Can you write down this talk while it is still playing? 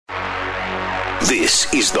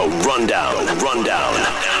This is The Rundown. The Rundown.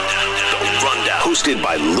 Hosted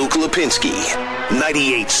by Luke Lapinski.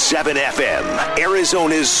 98.7 FM,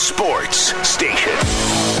 Arizona's sports station.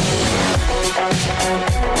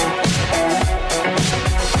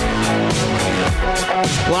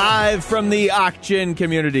 Live from the Auction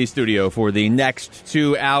Community Studio for the next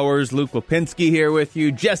 2 hours. Luke Lapinski here with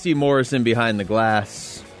you. Jesse Morrison behind the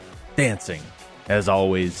glass. Dancing, as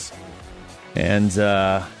always. And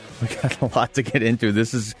we got a lot to get into.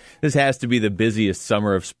 This has to be the busiest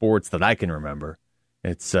summer of sports that I can remember.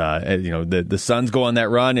 It's the Suns go on that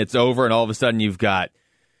run, it's over, and all of a sudden you've got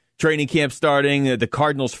training camp starting. The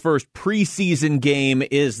Cardinals' first preseason game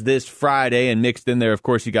is this Friday, and mixed in there, of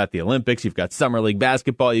course, you got the Olympics, you've got Summer League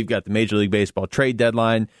basketball, you've got the Major League Baseball trade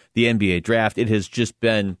deadline, the NBA draft. It has just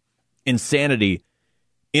been insanity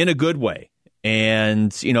in a good way.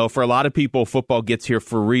 And, for a lot of people, football gets here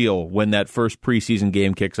for real when that first preseason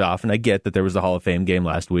game kicks off. And I get that there was the Hall of Fame game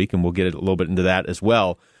last week, and we'll get a little bit into that as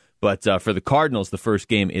well. But for the Cardinals, the first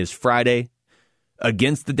game is Friday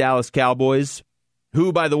against the Dallas Cowboys,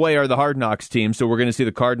 who, by the way, are the Hard Knocks team. So we're going to see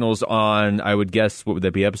the Cardinals on, I would guess, what would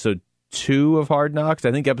that be, episode 2 of Hard Knocks?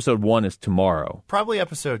 I think episode 1 is tomorrow. Probably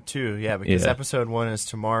episode 2, yeah, because episode 1 is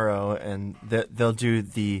tomorrow, and they'll do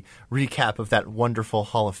the recap of that wonderful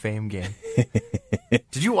Hall of Fame game.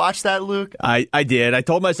 Did you watch that, Luke? I did. I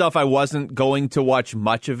told myself I wasn't going to watch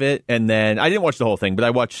much of it, and then I didn't watch the whole thing, but I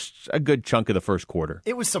watched a good chunk of the first quarter.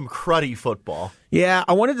 It was some cruddy football. Yeah,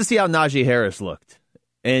 I wanted to see how Najee Harris looked.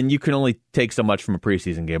 And you can only take so much from a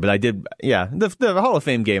preseason game, but I did. Yeah, the Hall of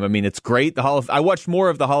Fame game. I mean, it's great. I watched more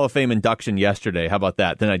of the Hall of Fame induction yesterday. How about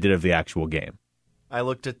that? Than I did of the actual game. I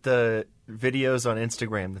looked at the videos on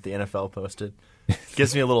Instagram that the NFL posted.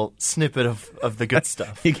 Gives me a little snippet of the good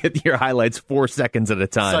stuff. You get your highlights 4 seconds at a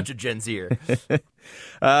time. Such a Gen Zer.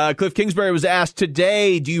 Cliff Kingsbury was asked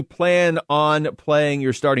today, do you plan on playing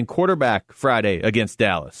your starting quarterback Friday against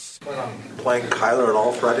Dallas? Playing Kyler at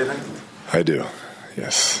all Friday night? I do.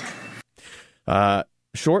 Yes.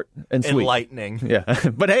 Short and sweet. Enlightening. Yeah.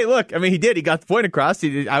 But hey, look, I mean, he did. He got the point across.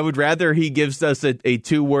 I would rather he gives us a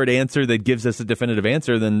 2-word answer that gives us a definitive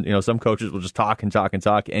answer than, some coaches will just talk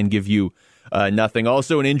and give you nothing.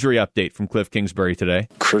 Also, an injury update from Cliff Kingsbury today.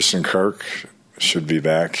 Christian Kirk should be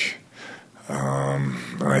back.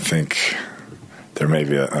 I think there may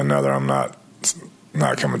be another. I'm not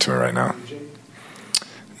coming to it right now.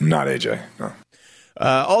 Not AJ, no.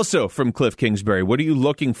 Also from Cliff Kingsbury, what are you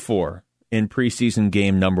looking for in preseason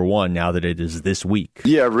game number 1 now that it is this week?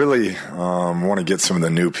 Yeah, really want to get some of the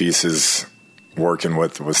new pieces working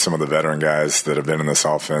with some of the veteran guys that have been in this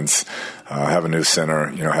offense. Have a new center,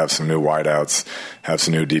 have some new wideouts, have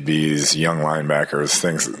some new DBs, young linebackers,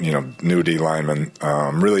 things, new D linemen.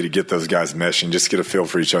 Really to get those guys meshing, just get a feel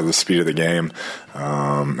for each other, the speed of the game,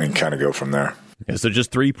 and kind of go from there. Yeah, so just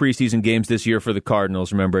 3 preseason games this year for the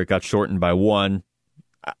Cardinals. Remember, it got shortened by 1.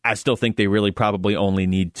 I still think they really probably only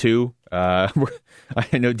need 2. I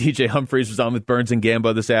know DJ Humphries was on with Burns and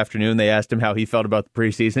Gambo this afternoon. They asked him how he felt about the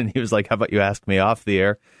preseason. He was like, how about you ask me off the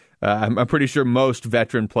air? I'm pretty sure most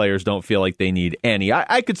veteran players don't feel like they need any.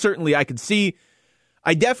 I definitely see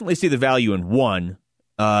the value in 1,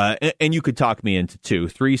 and you could talk me into 2.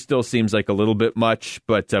 3 still seems like a little bit much,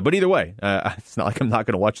 but either way, it's not like I'm not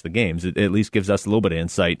going to watch the games. It at least gives us a little bit of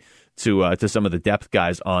insight to some of the depth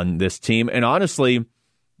guys on this team. And honestly,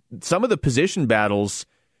 some of the position battles,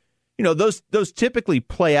 those typically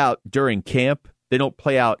play out during camp. They don't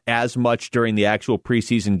play out as much during the actual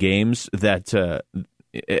preseason games that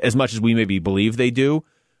as much as we maybe believe they do.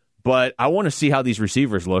 But I want to see how these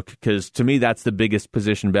receivers look because to me, that's the biggest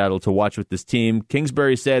position battle to watch with this team.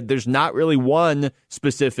 Kingsbury said there's not really one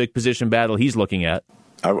specific position battle he's looking at.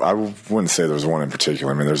 I wouldn't say there's one in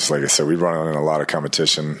particular. I mean, there's, like I said, we run in a lot of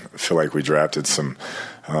competition. I feel like we drafted some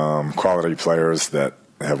quality players that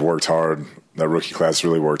have worked hard. That rookie class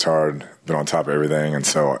really worked hard, been on top of everything, and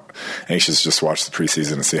so anxious to just watch the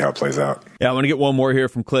preseason and see how it plays out. Yeah, I want to get one more here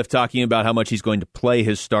from Cliff talking about how much he's going to play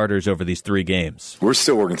his starters over these 3 games. We're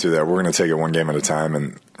still working through that. We're going to take it one game at a time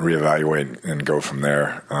and reevaluate and go from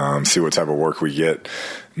there, see what type of work we get.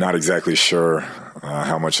 Not exactly sure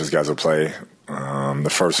how much those guys will play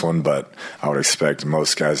the first one, but I would expect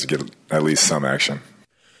most guys to get at least some action.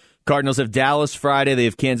 Cardinals have Dallas Friday. They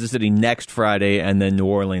have Kansas City next Friday, and then New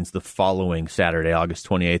Orleans the following Saturday, August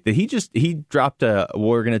 28th. He dropped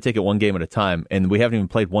we're going to take it one game at a time, and we haven't even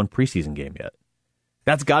played one preseason game yet.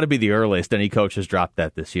 That's got to be the earliest any coach has dropped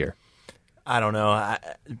that this year. I don't know.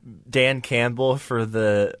 Dan Campbell for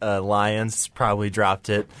the Lions probably dropped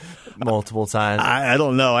it multiple times. I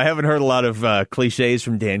don't know. I haven't heard a lot of cliches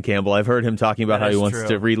from Dan Campbell. I've heard him talking about how he wants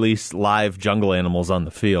to release live jungle animals on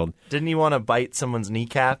the field. Didn't he want to bite someone's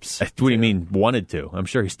kneecaps? What do you mean wanted to? I'm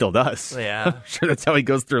sure he still does. Yeah. I'm sure that's how he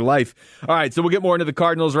goes through life. All right, so we'll get more into the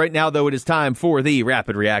Cardinals right now, though. It is time for the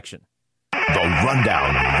Rapid Reaction. The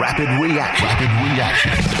Rundown Rapid Reaction.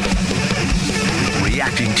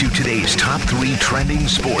 Reacting to today's top 3 trending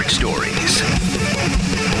sports stories.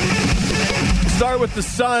 Start with the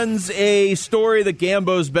Suns, a story that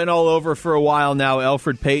Gambo's been all over for a while now.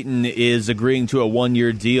 Elfrid Payton is agreeing to a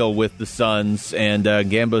 1-year deal with the Suns, and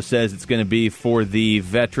Gambo says it's going to be for the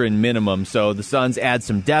veteran minimum. So the Suns add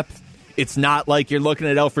some depth. It's not like you're looking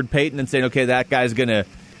at Elfrid Payton and saying, okay, that guy's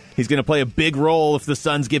he's going to play a big role if the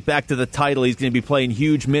Suns get back to the title. He's going to be playing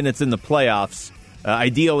huge minutes in the playoffs.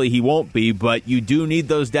 Ideally, he won't be, but you do need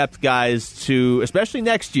those depth guys to, especially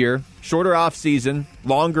next year, shorter off season,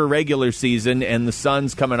 longer regular season, and the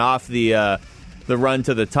Suns coming off the run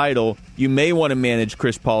to the title. You may want to manage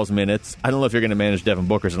Chris Paul's minutes. I don't know if you're going to manage Devin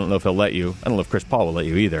Booker's. I don't know if he'll let you. I don't know if Chris Paul will let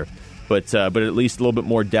you either. But at least a little bit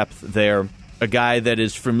more depth there. A guy that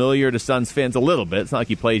is familiar to Suns fans a little bit. It's not like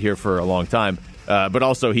he played here for a long time, but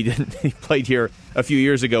also he played here a few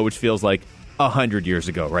years ago, which feels like 100 years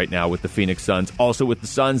ago right now with the Phoenix Suns. Also with the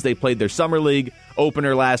Suns, they played their Summer League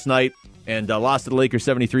opener last night and lost to the Lakers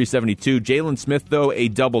 73-72. Jalen Smith, though, a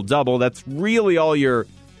double-double. That's really all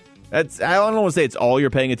I don't want to say it's all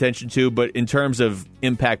you're paying attention to, but in terms of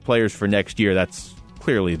impact players for next year, that's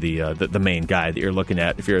clearly the main guy that you're looking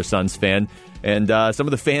at if you're a Suns fan. And some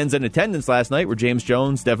of the fans in attendance last night were James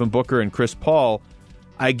Jones, Devin Booker, and Chris Paul.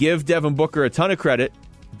 I give Devin Booker a ton of credit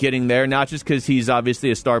getting there, not just because he's obviously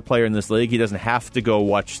a star player in this league. He doesn't have to go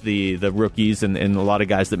watch the rookies and a lot of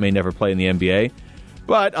guys that may never play in the NBA.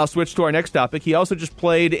 But I'll switch to our next topic. He also just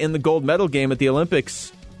played in the gold medal game at the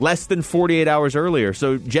Olympics less than 48 hours earlier.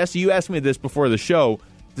 So, Jesse, you asked me this before the show.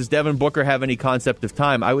 Does Devin Booker have any concept of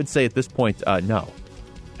time? I would say at this point, no.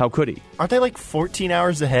 How could he? Aren't they like 14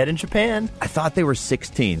 hours ahead in Japan? I thought they were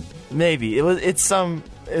 16. Maybe. It's some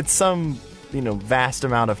vast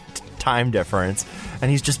amount of time difference. And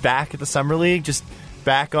he's just back at the Summer League, just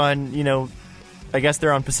back on, I guess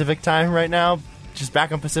they're on Pacific time right now. Just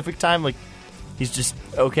back on Pacific time. Like, he's just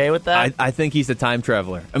okay with that? I think he's a time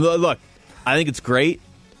traveler. I mean, look, I think it's great.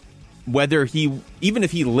 Even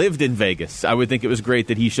if he lived in Vegas, I would think it was great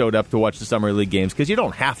that he showed up to watch the Summer League games because you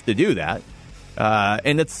don't have to do that.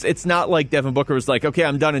 And it's not like Devin Booker was like, okay,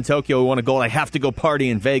 I'm done in Tokyo, we want to go, I have to go party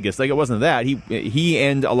in Vegas. Like, it wasn't that. He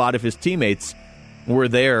and a lot of his teammates were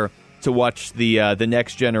there to watch the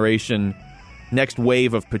next generation, next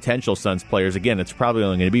wave of potential Suns players. Again, it's probably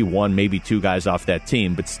only going to be one, maybe two guys off that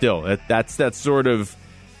team, but still, that's that sort of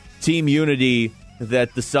team unity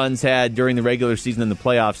that the Suns had during the regular season and the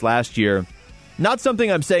playoffs last year. Not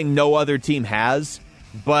something I'm saying no other team has,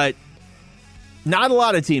 but not a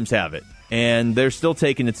lot of teams have it, and they're still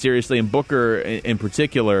taking it seriously. And Booker, in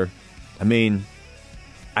particular, I mean,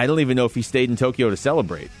 I don't even know if he stayed in Tokyo to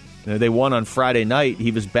celebrate. They won on Friday night. He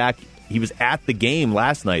was back. He was at the game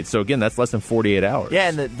last night. So, again, that's less than 48 hours. Yeah,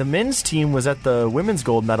 and the men's team was at the women's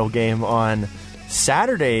gold medal game on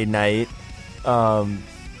Saturday night.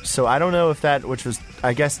 So I don't know if that, which was,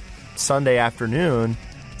 I guess, Sunday afternoon.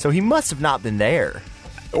 So he must have not been there.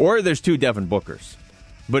 Or there's two Devin Bookers.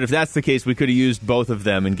 But if that's the case, we could have used both of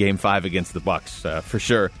them in Game 5 against the Bucks, for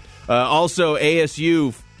sure. Also,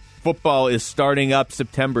 ASU football is starting up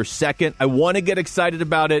September 2nd. I want to get excited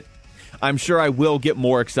about it. I'm sure I will get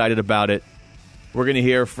more excited about it. We're going to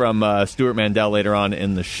hear from Stuart Mandel later on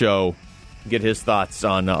in the show, get his thoughts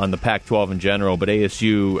on the Pac-12 in general. But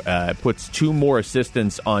ASU puts two more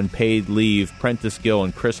assistants on paid leave, Prentice Gill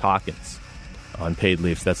and Chris Hawkins on paid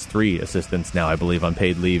leave. So that's three assistants now, I believe, on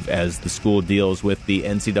paid leave as the school deals with the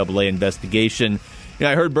NCAA investigation.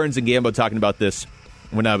 I heard Burns and Gambo talking about this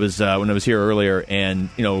when I was here earlier, and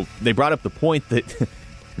they brought up the point that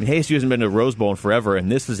ASU hasn't been to the Rose Bowl in forever,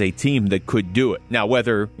 and this is a team that could do it. Now,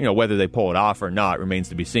 whether they pull it off or not remains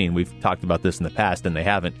to be seen. We've talked about this in the past, and they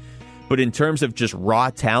haven't. But in terms of just raw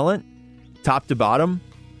talent, top to bottom,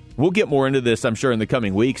 we'll get more into this, I'm sure, in the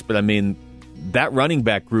coming weeks. But I mean, that running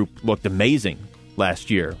back group looked amazing last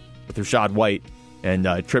year with Rashad White and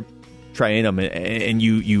Trip Trianum, and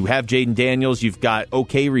you have Jaden Daniels. You've got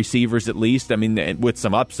okay receivers at least. I mean, with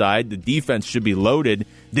some upside. The defense should be loaded.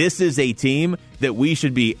 This is a team that we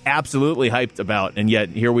should be absolutely hyped about, and yet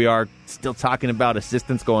here we are still talking about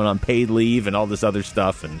assistants going on paid leave and all this other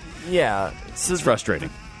stuff. And yeah, it's frustrating.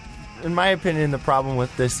 In my opinion, the problem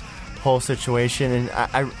with this whole situation. And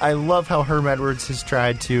I love how Herm Edwards has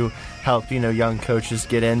tried to help, young coaches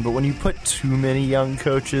get in. But when you put too many young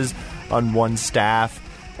coaches on one staff,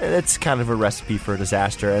 it's kind of a recipe for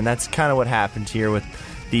disaster. And that's kind of what happened here with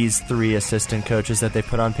these 3 assistant coaches that they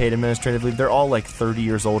put on paid administrative leave. They're all like 30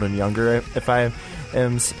 years old and younger, if I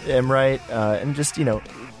am right. And just,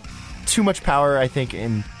 too much power, I think,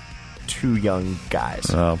 in 2 young guys.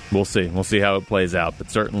 We'll see. We'll see how it plays out. But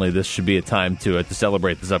certainly this should be a time to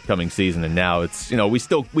celebrate this upcoming season. And now it's, we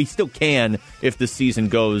still can if the season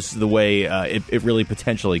goes the way it really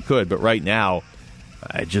potentially could. But right now,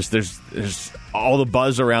 there's all the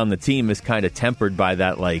buzz around the team is kind of tempered by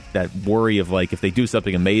that worry of if they do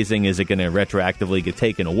something amazing, is it going to retroactively get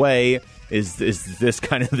taken away? Is this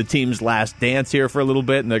kind of the team's last dance here for a little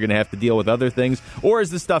bit, and they're going to have to deal with other things, or is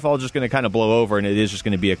this stuff all just going to kind of blow over, and it is just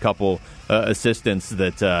going to be a couple assistants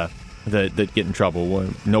that get in trouble?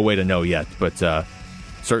 No way to know yet, but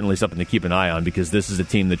certainly something to keep an eye on, because this is a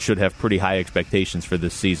team that should have pretty high expectations for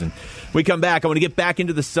this season. We come back, I want to get back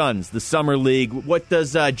into the Suns, the Summer League. What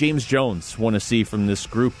does James Jones want to see from this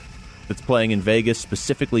group that's playing in Vegas,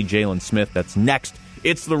 specifically Jalen Smith? That's next.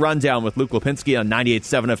 It's The Rundown with Luke Lapinski on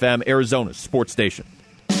 98.7 FM, Arizona's sports station.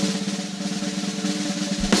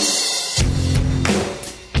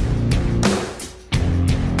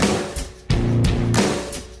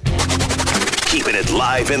 Keeping it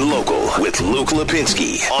live and local with Luke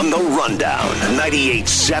Lapinski on The Rundown,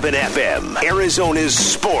 98.7 FM, Arizona's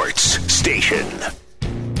sports station.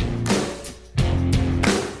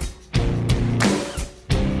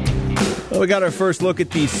 Well, we got our first look at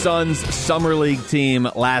the Suns Summer League team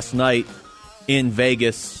last night in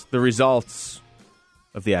Vegas. The results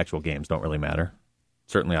of the actual games don't really matter.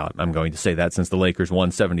 Certainly, I'm going to say that, since the Lakers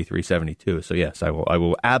won 73-72. So yes, I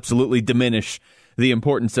will absolutely diminish the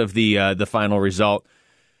importance of the final result.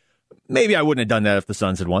 Maybe I wouldn't have done that if the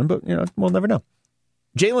Suns had won, but we'll never know.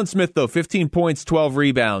 Jalen Smith, though, 15 points, 12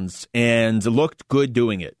 rebounds, and looked good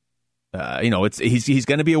doing it. He's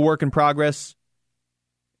going to be a work in progress.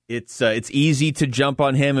 It's easy to jump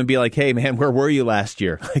on him and be like, hey, man, where were you last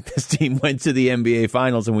year? This team went to the NBA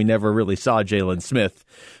Finals and we never really saw Jalen Smith.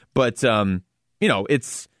 But, they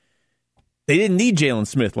didn't need Jalen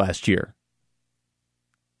Smith last year.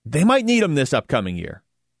 They might need him this upcoming year.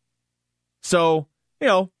 So,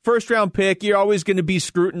 first-round pick, you're always going to be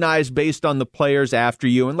scrutinized based on the players after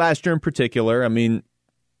you. And last year in particular,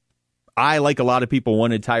 I, like a lot of people,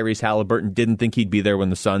 wanted Tyrese Halliburton, didn't think he'd be there when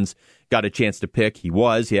the Suns got a chance to pick. He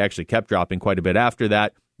was. He actually kept dropping quite a bit after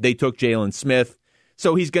that. They took Jalen Smith,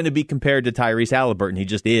 so he's going to be compared to Tyrese Halliburton. He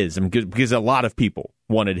just is, because a lot of people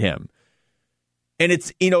wanted him. And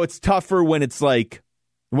it's tougher when it's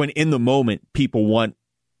when in the moment people want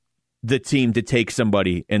the team to take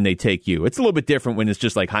somebody and they take you. It's a little bit different when it's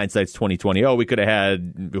just hindsight's 2020. Oh, we could have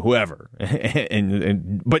had whoever,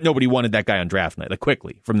 but nobody wanted that guy on draft night.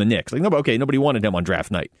 Quickly from the Knicks, nobody wanted him on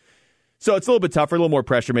draft night. So it's a little bit tougher, a little more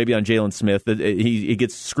pressure maybe on Jalen Smith. He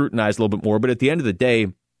gets scrutinized a little bit more, but at the end of the day,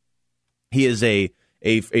 he is a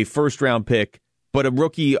first round pick, but a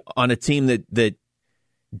rookie on a team that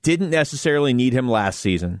didn't necessarily need him last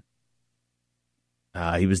season.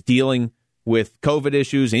 He was dealing with COVID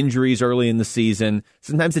issues, injuries early in the season.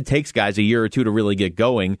 Sometimes it takes guys a year or two to really get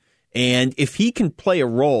going. And if he can play a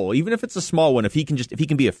role, even if it's a small one, if he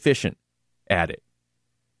can be efficient at it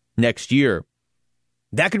next year,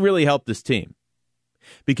 that could really help this team.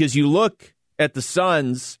 Because you look at the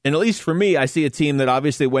Suns, and at least for me, I see a team that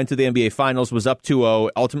obviously went to the NBA Finals, was up 2-0,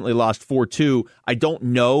 ultimately lost 4-2. I don't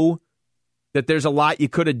know that there's a lot you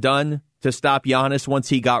could have done to stop Giannis once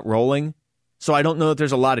he got rolling. So I don't know that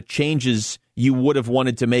there's a lot of changes you would have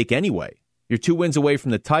wanted to make anyway. You're 2 wins away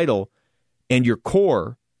from the title, and your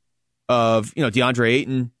core of, DeAndre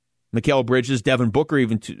Ayton, Mikal Bridges, Devin Booker,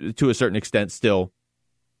 even to a certain extent still,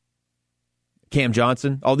 Cam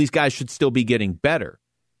Johnson, all these guys should still be getting better.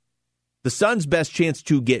 The Suns' best chance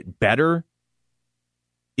to get better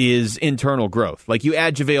is internal growth. You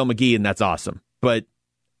add JaVale McGee, and that's awesome. But,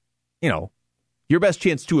 your best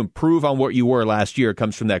chance to improve on what you were last year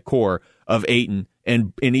comes from that core of Ayton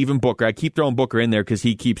and even Booker. I keep throwing Booker in there because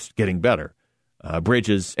he keeps getting better.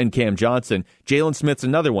 Bridges and Cam Johnson. Jalen Smith's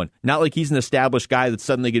another one. Not like he's an established guy that's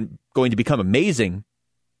suddenly going to become amazing,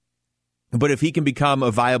 but if he can become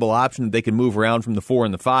a viable option, they can move around from the 4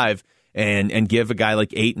 and the 5 and give a guy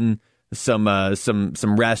like Ayton some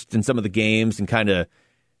rest in some of the games and kind of,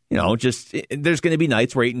 there's going to be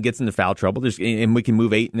nights where Ayton gets into foul trouble. And we can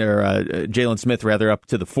move Ayton or Jalen Smith rather up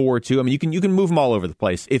to the 4 too. You can move him all over the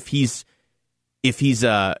place if he's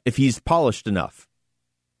polished enough.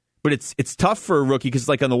 But it's tough for a rookie because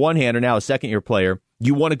on the one hand, or now a second year player,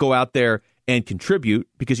 you want to go out there and contribute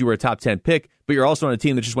because you were a top 10 pick, but you're also on a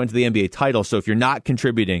team that just went to the NBA title. So if you're not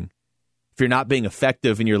contributing, if you're not being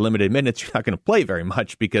effective in your limited minutes, you're not going to play very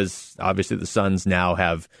much because obviously the Suns now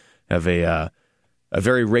have a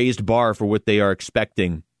very raised bar for what they are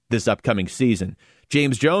expecting this upcoming season.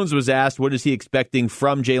 James Jones was asked, what is he expecting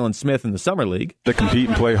from Jalen Smith in the Summer League? To compete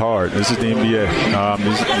and play hard. This is the NBA.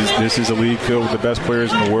 This is a league filled with the best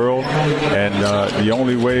players in the world, and the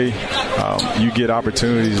only way you get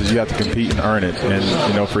opportunities is you have to compete and earn it.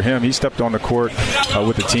 And, for him, he stepped on the court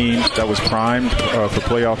with a team that was primed for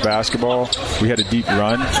playoff basketball. We had a deep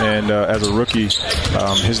run, and as a rookie,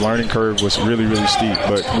 his learning curve was really, really steep.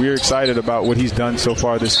 But we're excited about what he's done so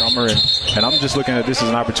far this summer, and I'm just looking at this as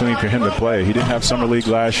an opportunity for him to play. He didn't have Summer League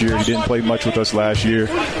last year. He didn't play much with us last year.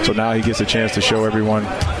 So now he gets a chance to show everyone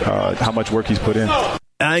how much work he's put in.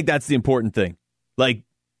 I think that's the important thing. Like,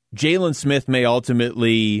 Jalen Smith may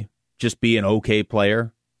ultimately just be an okay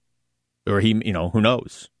player, or he, who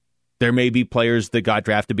knows? There may be players that got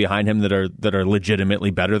drafted behind him that are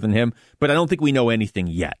legitimately better than him, but I don't think we know anything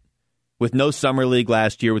yet. With no Summer League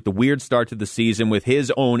last year, with the weird start to the season, with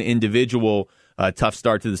his own individual tough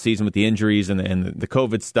start to the season with the injuries and the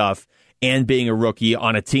COVID stuff, and being a rookie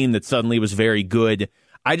on a team that suddenly was very good,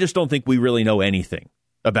 I just don't think we really know anything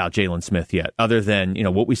about Jalen Smith yet, other than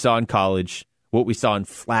what we saw in college, what we saw in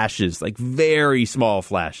flashes, like very small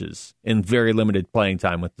flashes in very limited playing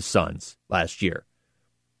time with the Suns last year.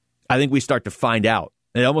 I think we start to find out.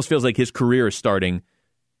 It almost feels like his career is starting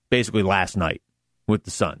basically last night with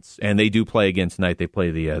the Suns, and they do play again tonight. They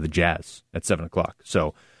play the Jazz at 7:00,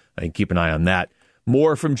 so I can keep an eye on that.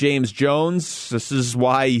 More from James Jones. This is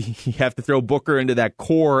why you have to throw Booker into that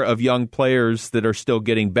core of young players that are still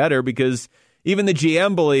getting better, because even the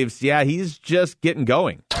GM believes, he's just getting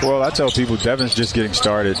going. Well, I tell people Devin's just getting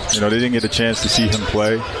started. They didn't get a chance to see him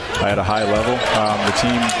play at a high level. The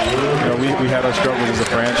team, we had our struggles as a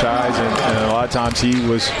franchise, and a lot of times he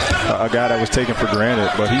was a guy that was taken for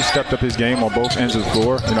granted. But he stepped up his game on both ends of the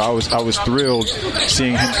floor. I was thrilled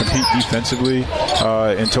seeing him compete defensively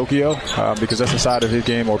in Tokyo because that's a side of his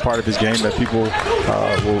game or part of his game that people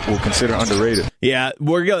will consider underrated. Yeah,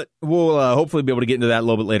 we'll hopefully be able to get into that a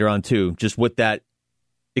little bit later on too. Just what that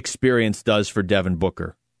experience does for Devin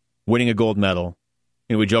Booker. Winning a gold medal.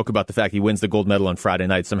 We joke about the fact he wins the gold medal on Friday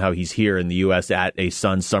night. Somehow he's here in the U.S. at a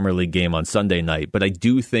Suns Summer League game on Sunday night. But I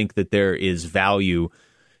do think that there is value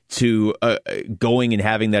to going and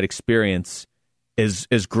having that experience. As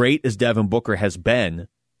great as Devin Booker has been,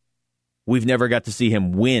 we've never got to see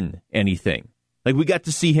him win anything. Like, we got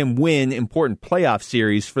to see him win important playoff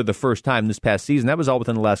series for the first time this past season. That was all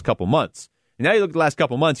within the last couple months. And now you look at the last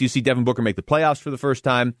couple months, you see Devin Booker make the playoffs for the first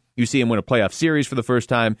time. You see him win a playoff series for the first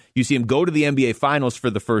time. You see him go to the NBA Finals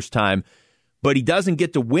for the first time. But he doesn't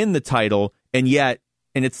get to win the title, and yet,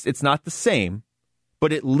 and it's not the same,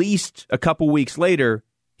 but at least a couple weeks later,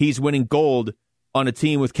 he's winning gold on a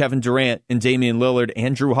team with Kevin Durant and Damian Lillard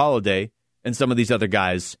and Drew Holiday and some of these other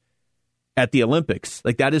guys at the Olympics.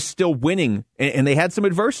 Like, that is still winning, and they had some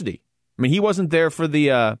adversity. I mean, he wasn't there for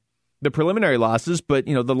the preliminary losses, but,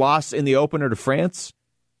 the loss in the opener to France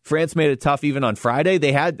made it tough even on Friday.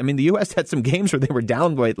 The U.S. had some games where they were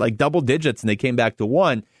down by like double digits and they came back to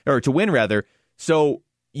win. So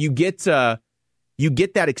you get that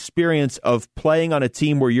experience of playing on a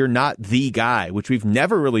team where you're not the guy, which we've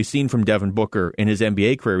never really seen from Devin Booker in his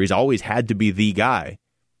NBA career. He's always had to be the guy.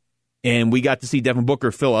 And we got to see Devin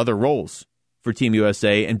Booker fill other roles for Team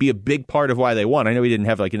USA and be a big part of why they won. I know he didn't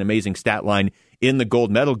have like an amazing stat line in the gold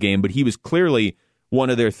medal game, but he was clearly one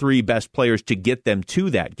of their three best players to get them to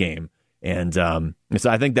that game. And so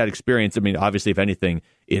I think that experience, obviously, if anything,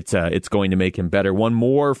 it's going to make him better. One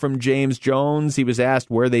more from James Jones. He was asked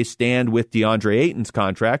where they stand with DeAndre Ayton's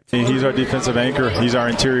contract. He's our defensive anchor. He's our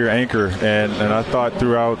interior anchor. And I thought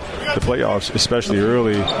throughout the playoffs, especially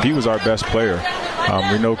early, he was our best player.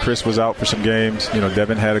 We know Chris was out for some games.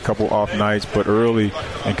 Devin had a couple off nights, but early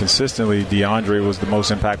and consistently, DeAndre was the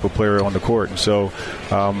most impactful player on the court. And so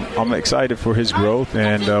I'm excited for his growth,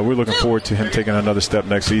 and we're looking forward to him taking another step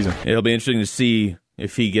next season. It'll be interesting to see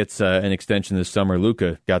if he gets an extension this summer.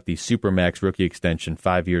 Luka got the Supermax rookie extension,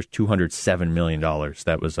 5 years, $207 million.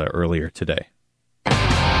 That was earlier today.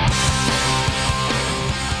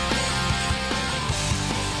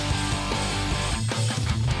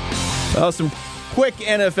 Well, some quick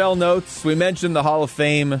NFL notes. We mentioned the Hall of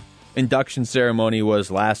Fame induction ceremony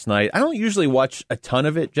was last night. I don't usually watch a ton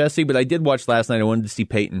of it, Jesse, but I did watch last night. I wanted to see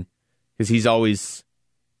Peyton because he's always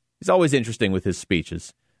interesting with his speeches.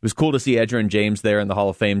 It was cool to see Edgerrin James there in the Hall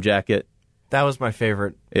of Fame jacket. That was my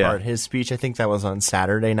favorite part. His speech, I think that was on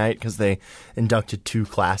Saturday night because they inducted 2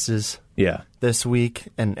 classes this week.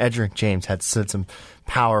 And Edgerrin James had said some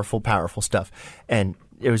powerful stuff. And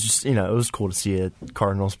it was just, it was cool to see a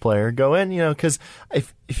Cardinals player go in, because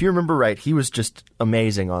if you remember right, he was just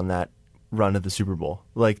amazing on that run of the Super Bowl.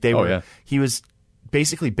 Like he was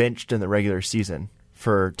basically benched in the regular season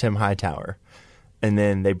for Tim Hightower. And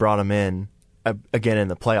then they brought him in again in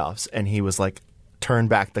the playoffs. And he was like, turn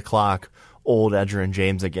back the clock, old Edgerrin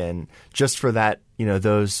James again, just for that,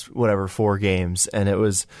 those 4 games, and it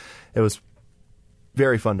was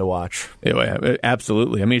very fun to watch. Yeah,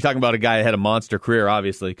 absolutely. I mean, you're talking about a guy that had a monster career,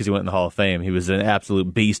 obviously, because he went in the Hall of Fame. He was an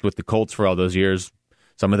absolute beast with the Colts for all those years.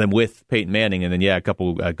 Some of them with Peyton Manning, and then a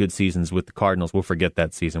couple good seasons with the Cardinals. We'll forget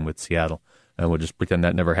that season with Seattle, and we'll just pretend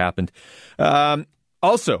that never happened.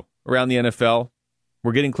 Also, around the NFL,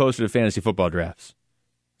 we're getting closer to fantasy football drafts.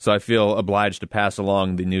 So I feel obliged to pass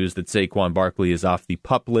along the news that Saquon Barkley is off the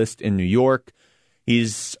PUP list in New York.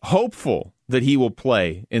 He's hopeful that he will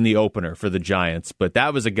play in the opener for the Giants, but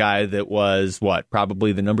that was a guy that was,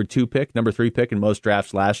 probably the number 3 pick in most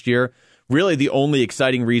drafts last year. Really the only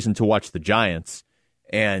exciting reason to watch the Giants.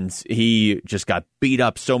 And he just got beat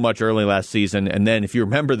up so much early last season. And then if you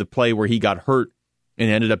remember the play where he got hurt and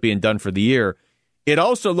ended up being done for the year, it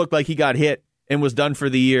also looked like he got hit and was done for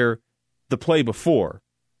the year the play before.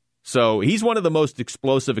 So he's one of the most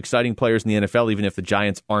explosive, exciting players in the NFL, even if the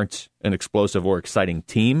Giants aren't an explosive or exciting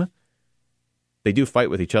team. They do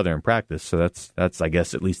fight with each other in practice, so that's I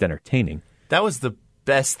guess, at least entertaining. That was the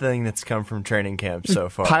best thing that's come from training camp so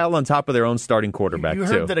far. Pile on top of their own starting quarterback, You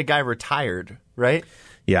heard that a guy retired, right?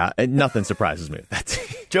 Yeah, nothing surprises me with that.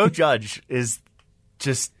 Joe Judge is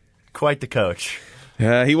just quite the coach.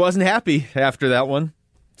 He wasn't happy after that one.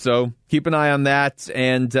 So keep an eye on that.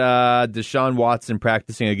 And Deshaun Watson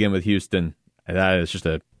practicing again with Houston. And that is just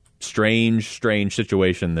a strange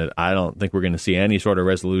situation that I don't think we're going to see any sort of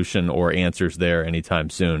resolution or answers there anytime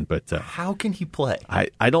soon. But how can he play?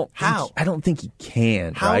 I don't think he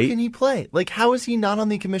can. How right? can he play? Like, how is he not on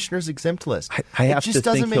the commissioner's exempt list? It just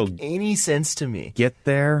doesn't make any sense to me. Get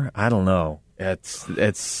there? I don't know.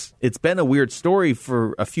 It's been a weird story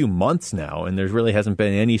for a few months now, and there really hasn't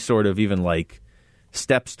been any sort of even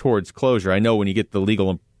steps towards closure. I know when you get the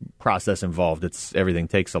legal process involved, everything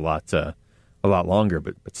takes a lot longer,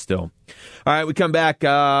 but still. All right, we come back.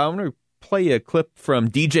 I'm going to play a clip from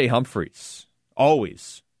DJ Humphries.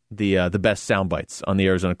 Always the best sound bites on the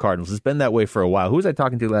Arizona Cardinals. It's been that way for a while. Who was I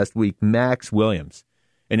talking to last week? Max Williams.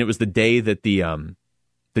 And it was the day that the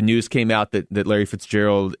news came out that Larry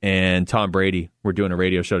Fitzgerald and Tom Brady were doing a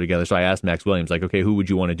radio show together. So I asked Max Williams, okay, who would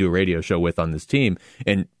you want to do a radio show with on this team?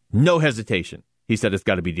 And no hesitation. He said it's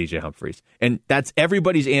got to be DJ Humphries. And that's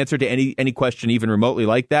everybody's answer to any question even remotely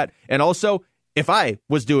like that. And also, if I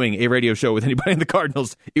was doing a radio show with anybody in the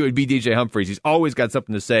Cardinals, it would be DJ Humphries. He's always got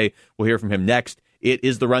something to say. We'll hear from him next. It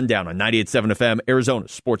is The Rundown on 98.7 FM, Arizona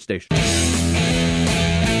Sports Station.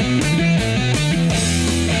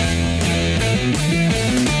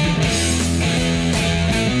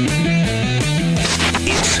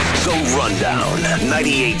 Rundown,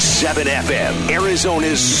 98.7 FM,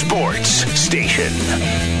 Arizona's sports station.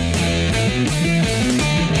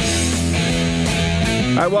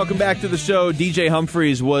 All right, welcome back to the show. DJ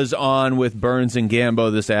Humphries was on with Burns and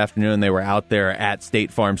Gambo this afternoon. They were out there at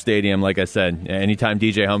State Farm Stadium. Like I said, anytime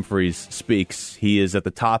DJ Humphries speaks, he is at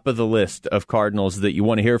the top of the list of Cardinals that you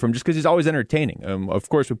want to hear from just because he's always entertaining. Of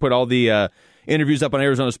course, we put all the interviews up on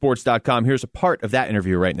ArizonaSports.com. Here's a part of that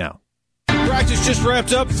interview right now. Practice just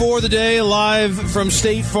wrapped up for the day, live from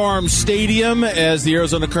State Farm Stadium as the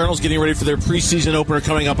Arizona Cardinals getting ready for their preseason opener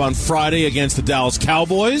coming up on Friday against the Dallas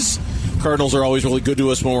Cowboys. Cardinals are always really good to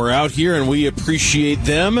us when we're out here, and we appreciate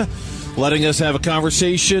them letting us have a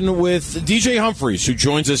conversation with DJ Humphries, who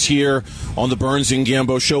joins us here on the Burns and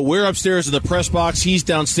Gambo Show. We're upstairs in the press box. He's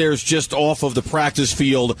downstairs just off of the practice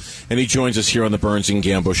field, and he joins us here on the Burns and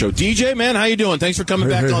Gambo Show. DJ, man, how you doing? Thanks for coming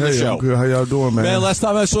back on the show. I'm good. How y'all doing, man? Man, last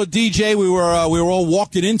time I saw DJ, we were all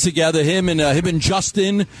walking in together. Him and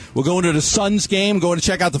Justin. We're going to the Suns game, going to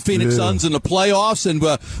check out the Phoenix Suns in the playoffs, and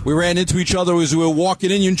we ran into each other as we were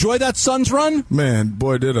walking in. You enjoy that Suns run? Man,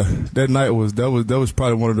 boy, that night was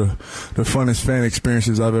probably one of the funnest fan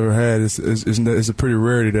experiences I've ever had. It's a pretty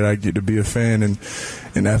rarity that I get to be a fan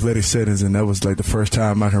in athletic settings, and that was like the first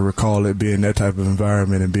time I can recall it being that type of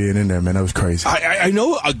environment and being in there, man. That was crazy. I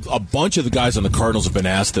know a bunch of the guys on the Cardinals have been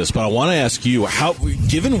asked this, but I want to ask you, how,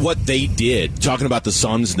 given what they did, talking about the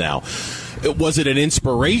Suns now, Was it an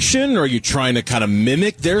inspiration, or are you trying to kind of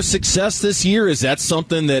mimic their success this year? Is that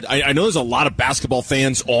something that I know there's a lot of basketball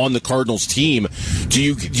fans on the Cardinals team. Do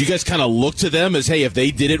you guys kind of look to them as, hey, if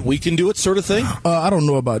they did it, we can do it, sort of thing? I don't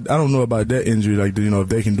know about that injury. Like, if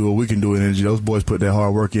they can do it, we can do it. Injury. Those boys put their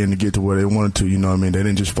hard work in to get to where they wanted to. You know what I mean? They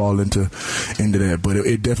didn't just fall into that, but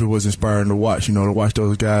it definitely was inspiring to watch. To watch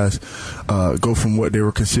those guys go from what they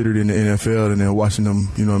were considered in the NFL, and then watching them,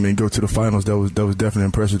 go to the finals. That was definitely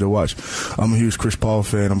impressive to watch. I'm a huge Chris Paul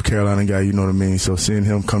fan. I'm a Carolina guy. You know what I mean? So seeing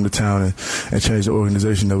him come to town and change the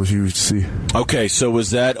organization, that was huge to see. Okay, so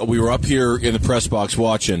was that, we were up here in the press box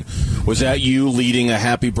watching, was that you leading a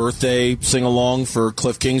happy birthday sing-along for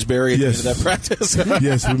Cliff Kingsbury at the end of that practice?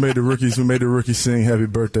 Yes, we made the rookies sing happy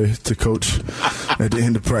birthday to Coach at the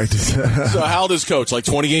end of practice. So how old is Coach? Like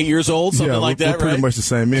 28 years old? Something like that, we're pretty much the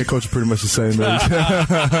same. Me and Coach are pretty much the same age.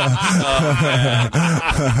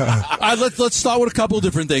 All right, let's start with a couple of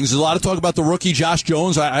different things. There's a lot of talk about the rookie Josh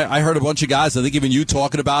Jones. I heard a bunch of guys, I think even you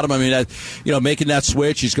talking about him. I mean, making that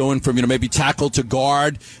switch. He's going from maybe tackle to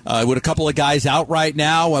guard with a couple of guys out right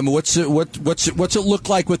now. I mean, what's it look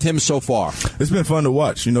like with him so far? It's been fun to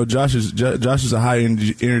watch. Josh is a high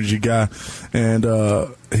energy guy, and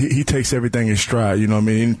he takes everything in stride. He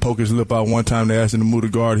didn't poke his lip out one time. They asked him to move to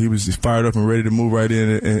guard. He was fired up and ready to move right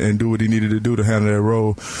in and do what he needed to do to handle that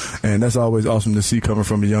role. And that's always awesome to see coming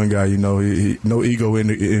from a young guy. He no ego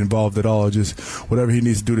involved at all. Just whatever he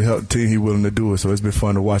needs to do to help the team, he's willing to do it. So it's been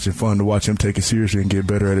fun to watch him take it seriously and get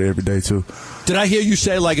better at it every day too. Did I hear you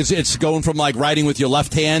say it's going from like writing with your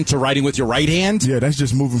left hand to writing with your right hand? Yeah, that's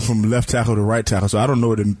just moving from left tackle to right tackle. So I don't know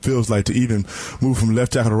what it feels like to even move from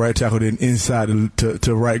left tackle to right tackle, then inside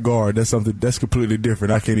to right guard. That's something that's completely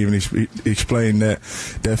different. I can't even explain that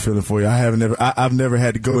feeling for you. I've never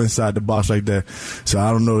had to go inside the box like that. So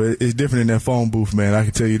I don't know. It's different in that phone booth, man. I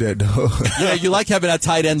can tell you that, though. Yeah, you like having that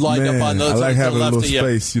tight end lined up on those. I like having a little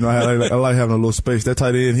space. I like having a little space. That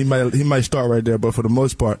tight end, he might start right there, but for the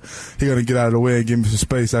most part, he's gonna get out of the way and give me some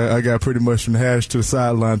space. I got pretty much from the hash to the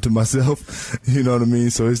sideline to myself. You know what I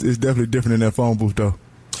mean? So it's definitely different in that phone booth, though.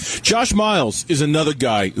 Josh Miles is another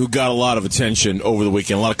guy who got a lot of attention over the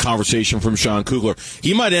weekend, a lot of conversation from Sean Kugler.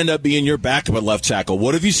 He might end up being your backup at left tackle.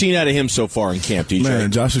 What have you seen out of him so far in camp, DJ? Man,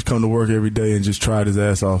 Josh has come to work every day and just tried his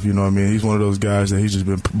ass off. You know what I mean? He's one of those guys that he's just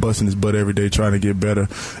been busting his butt every day trying to get better.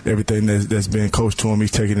 Everything that's been coached to him, he's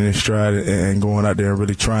taking it in stride and going out there and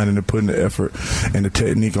really trying and putting the effort and the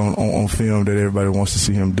technique on film that everybody wants to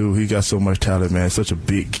see him do. He got so much talent, man. Such a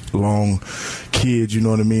big, long kid, you know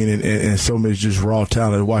what I mean? And so much just raw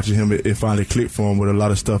talent. Watching him, it finally clicked for him with a lot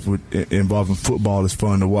of stuff involving football is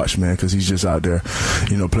fun to watch, man, because he's just out there,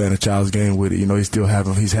 playing a child's game with it.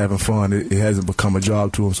 He's having fun. It hasn't become a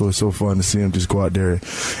job to him, so it's so fun to see him just go out there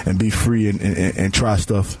and be free and try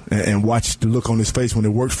stuff and watch the look on his face when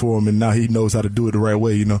it works for him, and now he knows how to do it the right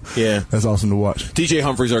way, Yeah. That's awesome to watch. DJ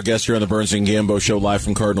Humphrey's our guest here on the Burns and Gambo Show live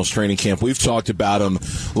from Cardinals training camp. We've talked about him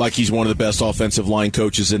like he's one of the best offensive line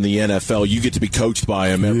coaches in the NFL. You get to be coached by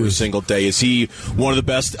him every single day. Is he one of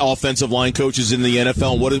the best offensive line coaches in the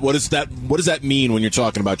NFL? What does that mean when you're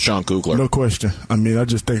talking about Sean Kugler? No question. I mean, I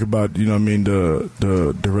just think about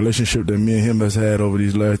the relationship that me and him has had over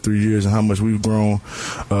these last 3 years and how much we've grown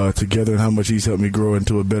together and how much he's helped me grow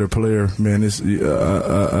into a better player. Man,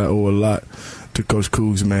 I owe a lot to Coach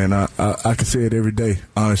Cougs, man. I can say it every day,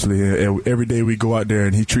 honestly. Every day we go out there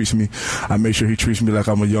and he treats me, I make sure he treats me like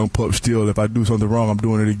I'm a young pup still. If I do something wrong, I'm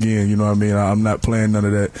doing it again. You know what I mean? I'm not playing none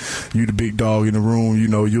of that. You the big dog in the room,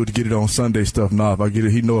 you'll get it on Sunday stuff. Nah, if I get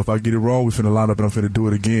it, he know if I get it wrong, we finna line up and I'm finna do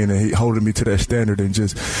it again. And he holding me to that standard, and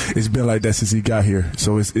just, it's been like that since he got here.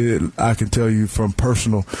 So I can tell you from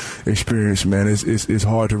personal experience, man, it's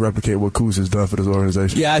hard to replicate what Cougs has done for this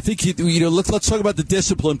organization. Yeah, I think, let's talk about the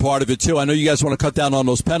discipline part of it, too. I know you guys want to cut down on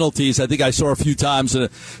those penalties. I think I saw a few times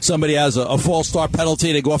somebody has a false start penalty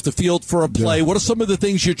and they go off the field for a play. Yeah. What are some of the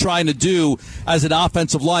things you're trying to do as an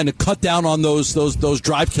offensive line to cut down on those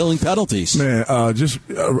drive-killing penalties? Man, just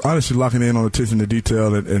honestly locking in on attention to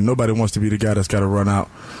detail, and nobody wants to be the guy that's got to run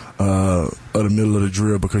out of the middle of the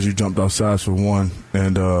drill because you jumped off sides for one.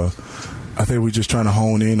 And I think we're just trying to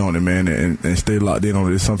hone in on it, man, and stay locked in on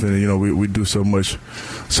it. It's something that, we do so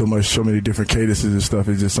many different cadences and stuff.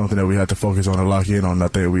 It's just something that we have to focus on and lock in on. I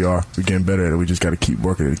think we're getting better at it. We just got to keep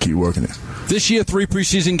working it. This year, 3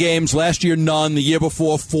 preseason games. Last year, none. The year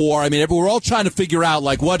before, 4. I mean, we're all trying to figure out,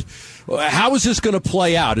 how is this going to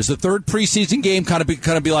play out? Is the 3rd preseason game kind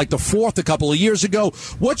of be like the 4th a couple of years ago?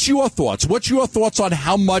 What's your thoughts? What's your thoughts on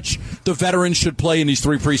how much the veterans should play in these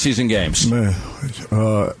 3 preseason games? Man,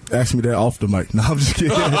 ask me that off the mic. No, I'm just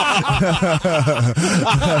kidding.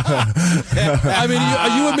 I mean,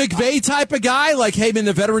 are you a McVay type of guy? Like, hey, man,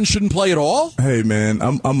 the veterans shouldn't play at all? Hey, man,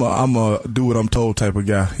 I'm a do what I'm told type of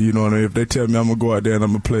guy. You know what I mean? If they tell me I'm going to go out there and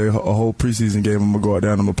I'm going to play a whole preseason game, I'm going to go out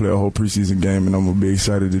there and I'm going to play a whole preseason game, and I'm going to be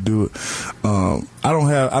excited to do it. I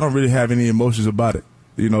don't really have any emotions about it.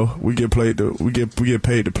 You know, we get paid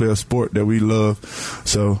to play a sport that we love.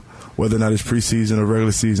 So whether or not it's preseason or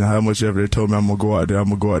regular season, how much ever they told me I'm gonna go out there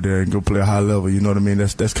and go play a high level. You know what I mean?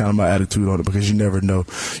 That's kind of my attitude on it, because you never know.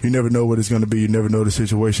 You never know what it's gonna be. You never know the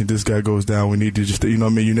situation. This guy goes down. We need to just, you know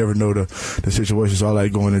what I mean? You never know the situation. So I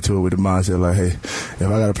like going into it with the mindset like, hey, if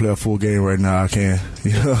I gotta play a full game right now, I can.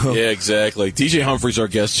 You know? Yeah, exactly. DJ Humphrey's our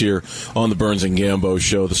guest here on the Burns and Gambo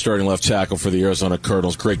show, the starting left tackle for the Arizona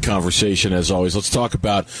Cardinals. Great conversation as always. Let's talk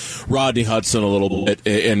about Rodney Hudson a little bit,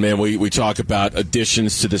 and man, we talk about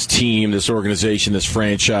additions to this team, this organization, this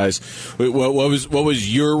franchise. What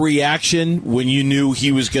was your reaction when you knew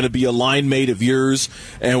he was going to be a line mate of yours,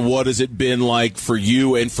 and what has it been like for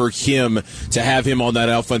you and for him to have him on that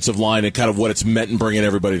offensive line, and kind of what it's meant in bringing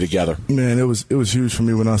everybody together? Man, it was huge for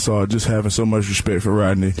me when I saw it. Just having so much respect for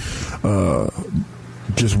Rodney,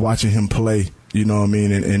 just watching him play. You know what I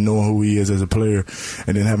mean, and knowing who he is as a player,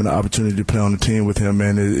 and then having the opportunity to play on the team with him,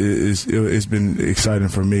 man, it's been exciting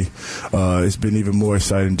for me. It's been even more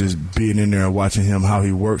exciting just being in there and watching him, how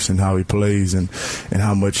he works and how he plays, and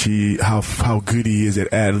how much how good he is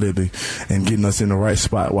at ad-libbing and getting us in the right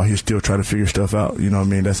spot while he's still trying to figure stuff out. You know what I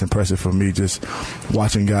mean? That's impressive for me, just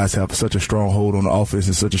watching guys have such a strong hold on the offense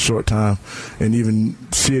in such a short time, and even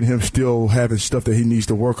seeing him still having stuff that he needs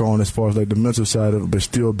to work on as far as like the mental side of it, but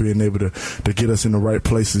still being able to get us in the right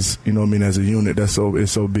places, you know what I mean, as a unit. It's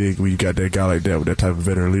so big when you got that guy like that with that type of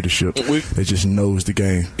veteran leadership that just knows the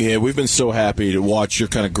game. Yeah, we've been so happy to watch your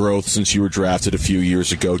kind of growth since you were drafted a few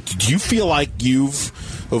years ago. Do you feel like you've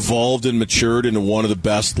evolved and matured into one of the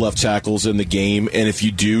best left tackles in the game? And if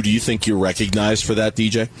you do you think you're recognized for that,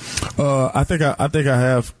 DJ? I think I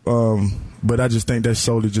have, but I just think that's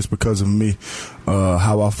solely just because of me,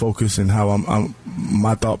 how I focus and how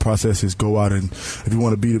my thought process is go out, and if you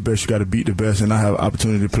want to be the best, you got to beat the best. And I have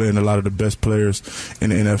opportunity to play in a lot of the best players in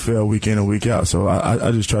the NFL week in and week out. So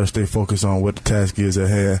I just try to stay focused on what the task is at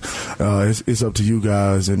hand. It's up to you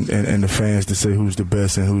guys and the fans to say who's the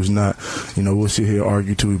best and who's not. You know, we'll sit here and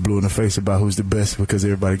argue till we blue in the face about who's the best, because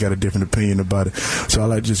everybody got a different opinion about it. So I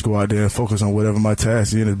like to just go out there and focus on whatever my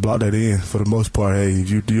task is and block that in. For the most part, hey, if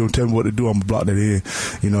you don't tell me what to do, I'm going to block that in.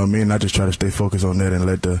 You know what I mean? I just try to stay focused on that and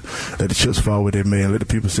let the chips fall where they may, and let the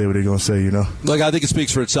people say what they're going to say, you know? Look, I think it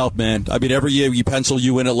speaks for itself, man. I mean, every year you pencil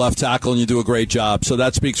you in at left tackle and you do a great job. So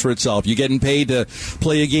that speaks for itself. You're getting paid to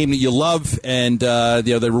play a game that you love, and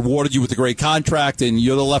they rewarded you with a great contract, and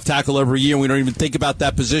you're the left tackle every year, and we don't even think about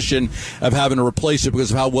that position of having to replace it because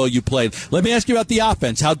of how well you played. Let me ask you about the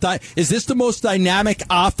offense. Is this the most dynamic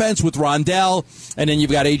offense with Rondell, and then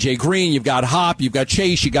you've got A.J. Green, you've got Hop, you've got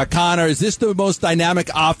Chase, you've got Connor? Is this the most dynamic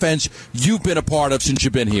offense you've been a part of since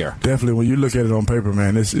you've been here? Definitely. When you look at it on paper,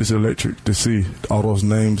 man, it's electric to see all those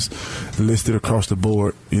names listed across the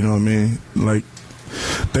board. You know what I mean? Like,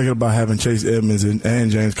 thinking about having Chase Edmonds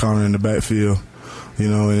and James Conner in the backfield. You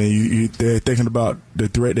know, and they're thinking about the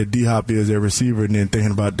threat that D-Hop is their receiver, and then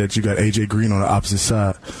thinking about that you got A.J. Green on the opposite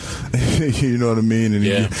side. You know what I mean? And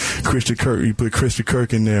you put Christian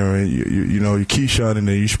Kirk in there, and you know, you Keyshawn in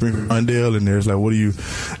there, you sprinkle Rondell in there. It's like,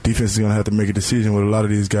 defense is going to have to make a decision with a lot of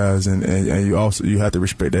these guys, and you have to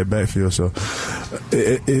respect that backfield. So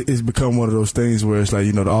it's become one of those things where it's like,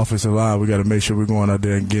 you know, the offensive line, we got to make sure we're going out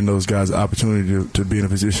there and getting those guys the opportunity to be in a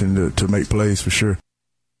position to make plays for sure.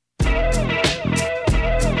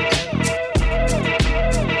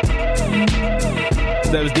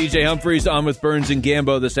 That was DJ Humphries on with Burns and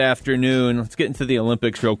Gambo this afternoon. Let's get into the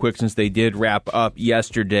Olympics real quick, since they did wrap up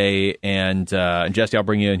yesterday. And Jesse, I'll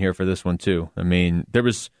bring you in here for this one too. I mean,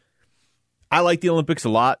 I like the Olympics a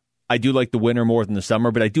lot. I do like the winter more than the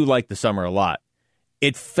summer, but I do like the summer a lot.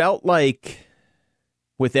 It felt like,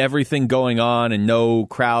 with everything going on and no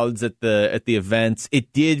crowds at the events,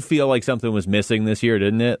 it did feel like something was missing this year,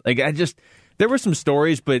 didn't it? Like, there were some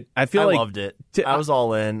stories, but I feel like... I loved it. I was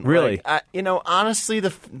all in. Really? Like, honestly,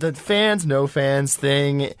 the fans, no fans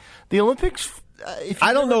thing, the Olympics...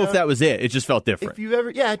 I don't know if that was it. It just felt different.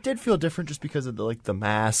 It did feel different just because of the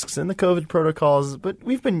masks and the COVID protocols, but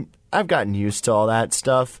I've gotten used to all that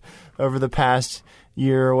stuff over the past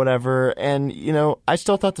year or whatever, and, you know, I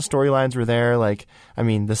still thought the storylines were there. Like, I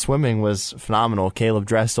mean, the swimming was phenomenal. Caleb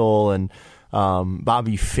Dressel and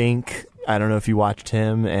Bobby Fink... I don't know if you watched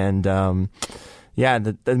him, and the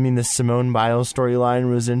Simone Biles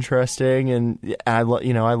storyline was interesting, and I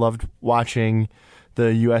loved watching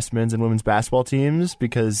the U.S. men's and women's basketball teams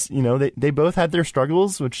because, they both had their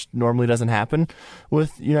struggles, which normally doesn't happen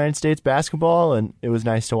with United States basketball, and it was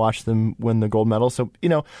nice to watch them win the gold medal. So,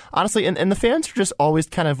 honestly, and the fans are just always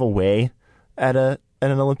kind of away at an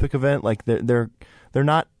Olympic event. Like, they're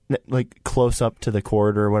not, like, close up to the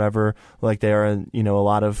court or whatever, like they are in, a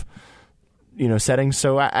lot of, settings.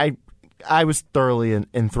 So I was thoroughly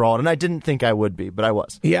enthralled, and I didn't think I would be, but I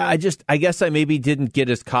was. Yeah, I guess I maybe didn't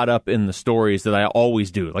get as caught up in the stories that I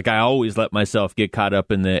always do. Like, I always let myself get caught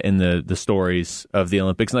up in the stories of the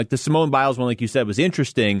Olympics. And like the Simone Biles one, like you said, was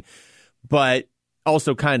interesting, but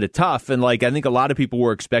also kind of tough. And like, I think a lot of people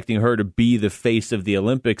were expecting her to be the face of the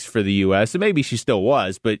Olympics for the U.S., and maybe she still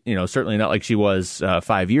was, but certainly not like she was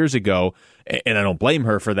 5 years ago. And I don't blame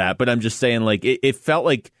her for that. But I'm just saying, like, it felt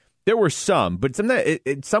like there were some, but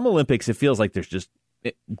some Olympics, it feels like there's just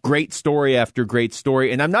great story after great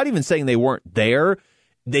story. And I'm not even saying they weren't there.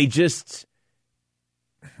 They just,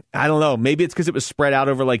 I don't know. Maybe it's because it was spread out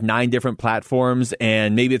over like 9 different platforms.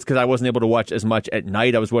 And maybe it's because I wasn't able to watch as much at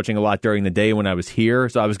night. I was watching a lot during the day when I was here.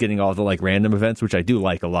 So I was getting all the like random events, which I do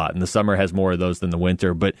like a lot. And the summer has more of those than the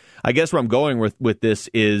winter. But I guess where I'm going with this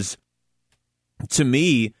is, to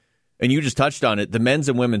me, and you just touched on it, the men's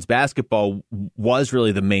and women's basketball was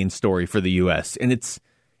really the main story for the U.S. And it's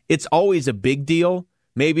always a big deal.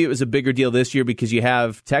 Maybe it was a bigger deal this year because you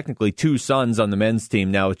have technically 2 sons on the men's team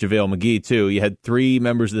now with JaVale McGee, too. You had 3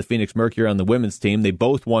 members of the Phoenix Mercury on the women's team. They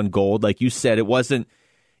both won gold. Like you said, it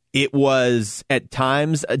was at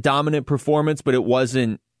times a dominant performance, but it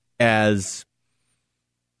wasn't as,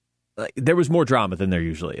 like, there was more drama than there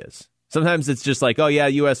usually is. Sometimes it's just like, oh, yeah,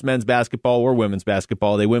 U.S. men's basketball or women's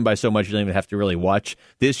basketball. They win by so much you don't even have to really watch.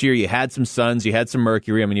 This year you had some Suns, you had some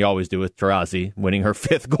Mercury. I mean, you always do with Taurasi winning her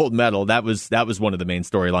 5th gold medal. That was one of the main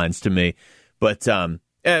storylines to me. But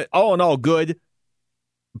all in all, good.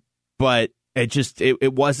 But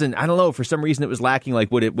it wasn't, I don't know, for some reason it was lacking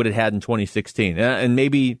like what it had in 2016. And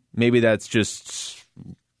maybe that's just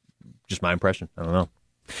my impression. I don't know.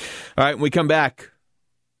 All right, when we come back,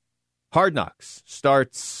 Hard Knocks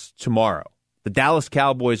starts tomorrow. The Dallas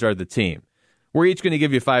Cowboys are the team. We're each going to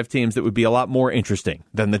give you 5 teams that would be a lot more interesting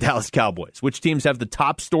than the Dallas Cowboys. Which teams have the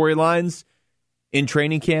top storylines in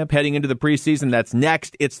training camp heading into the preseason? That's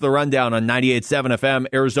next. It's The Rundown on 98.7 FM,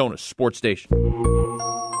 Arizona Sports Station. The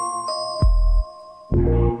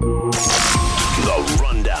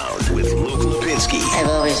Rundown with Luke Lapinski. I've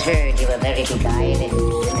always heard you were very good guy.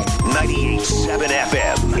 98.7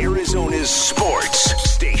 FM, Arizona's sports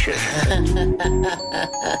station.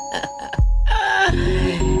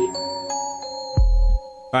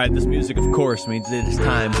 All right, this music, of course, means it is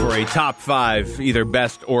time for a top 5, either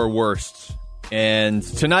best or worst. And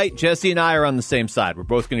tonight, Jesse and I are on the same side. We're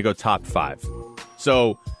both going to go top 5.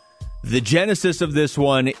 So the genesis of this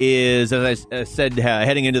one is, as I said,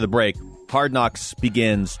 heading into the break, Hard Knocks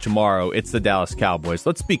begins tomorrow. It's the Dallas Cowboys.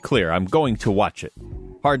 Let's be clear. I'm going to watch it.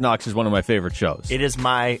 Hard Knocks is one of my favorite shows. It is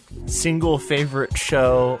my single favorite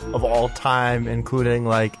show of all time, including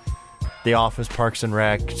like The Office, Parks and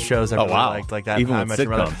Rec, shows I really liked, like that. Even with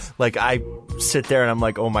sitcoms. Like I sit there and I'm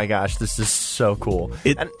like, oh my gosh, this is so cool.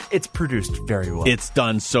 And it's produced very well. It's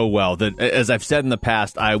done so well that, as I've said in the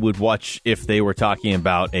past, I would watch if they were talking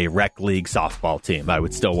about a rec league softball team. I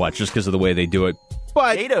would still watch just because of the way they do it.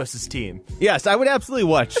 But Gatos' team. Yes, I would absolutely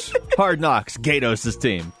watch Hard Knocks, Gatos'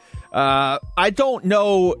 team. I don't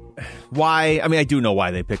know why. I mean, I do know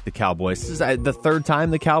why they picked the Cowboys. This is the 3rd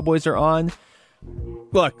time the Cowboys are on.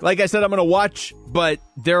 Look, like I said, I'm going to watch, but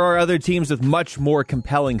there are other teams with much more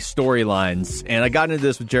compelling storylines. And I got into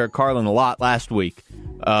this with Jarrett Carlin a lot last week.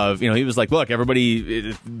 He was like, look,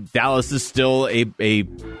 everybody, Dallas is still a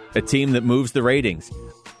team that moves the ratings.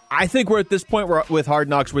 I think we're at this point with Hard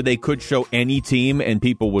Knocks where they could show any team and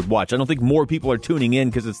people would watch. I don't think more people are tuning in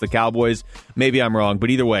because it's the Cowboys. Maybe I'm wrong, but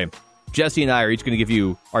either way, Jesse and I are each going to give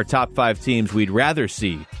you our top 5 teams we'd rather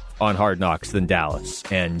see on Hard Knocks than Dallas.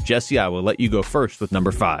 And Jesse, I will let you go first with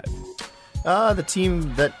number 5. The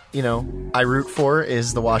team that, I root for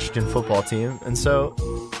is the Washington football team. And so,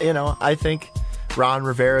 I think Ron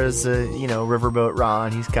Rivera's, Riverboat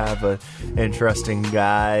Ron. He's kind of an interesting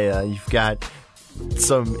guy. You've got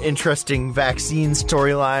some interesting vaccine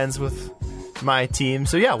storylines with my team.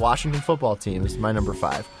 So, yeah, Washington football team is my number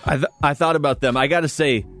 5. I thought about them. I got to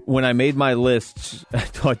say, when I made my list,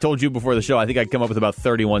 I told you before the show, I think I'd come up with about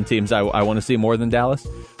 31 teams I want to see more than Dallas.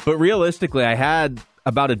 But realistically, I had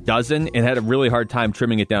about a dozen and had a really hard time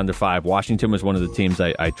trimming it down to 5. Washington was one of the teams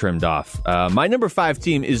I trimmed off. My number 5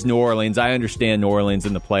 team is New Orleans. I understand New Orleans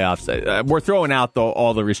in the playoffs. We're throwing out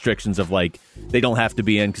all the restrictions of, like, they don't have to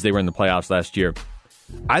be in because they were in the playoffs last year.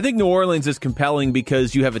 I think New Orleans is compelling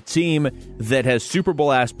because you have a team that has Super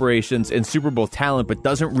Bowl aspirations and Super Bowl talent, but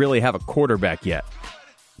doesn't really have a quarterback yet.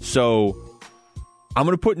 So I'm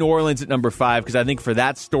going to put New Orleans at number 5 because I think for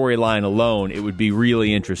that storyline alone, it would be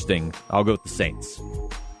really interesting. I'll go with the Saints.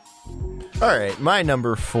 All right, my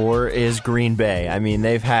number 4 is Green Bay. I mean,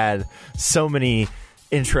 they've had so many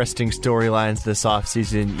interesting storylines this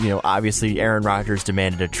offseason. Obviously Aaron Rodgers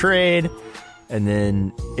demanded a trade and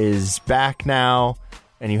then is back now.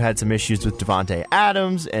 And you had some issues with Devontae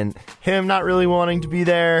Adams and him not really wanting to be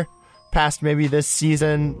there past maybe this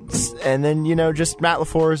season. And then, just Matt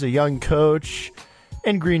LaFleur is a young coach.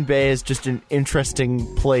 And Green Bay is just an interesting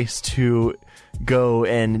place to go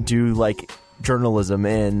and do, journalism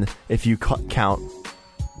in, if you count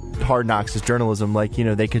Hard Knocks as journalism.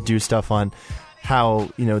 They could do stuff on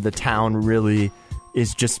how, the town really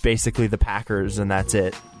is just basically the Packers and that's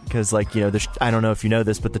it. Because, I don't know if you know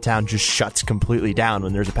this, but the town just shuts completely down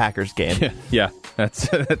when there's a Packers game. Yeah,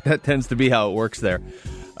 that tends to be how it works there.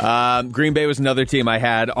 Green Bay was another team I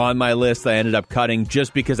had on my list that I ended up cutting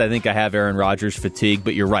just because I think I have Aaron Rodgers fatigue.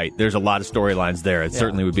 But you're right. There's a lot of storylines there. It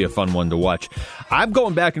certainly would be a fun one to watch. I'm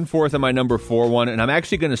going back and forth on my number 4 one, and I'm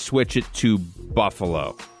actually going to switch it to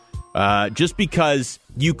Buffalo. Just because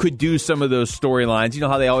you could do some of those storylines. You know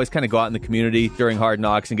how they always kind of go out in the community during Hard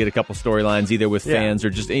Knocks and get a couple storylines either with fans or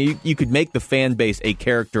just you could make the fan base a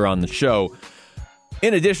character on the show.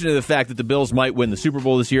 In addition to the fact that the Bills might win the Super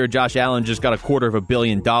Bowl this year, Josh Allen just got $250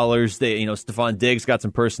 million. Stephon Diggs got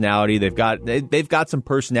some personality. They've got some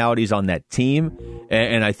personalities on that team,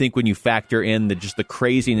 and I think when you factor in the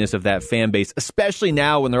craziness of that fan base, especially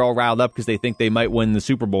now when they're all riled up because they think they might win the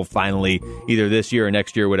Super Bowl finally, either this year or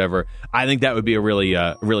next year or whatever, I think that would be a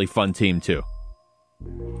really fun team too.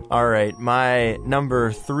 All right, my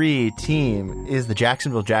number 3 team is the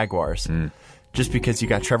Jacksonville Jaguars. Just because you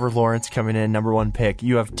got Trevor Lawrence coming in, number 1 pick.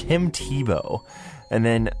 You have Tim Tebow. And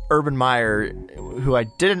then Urban Meyer, who I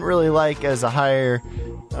didn't really like as a hire,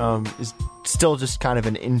 is still just kind of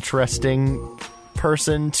an interesting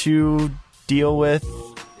person to deal with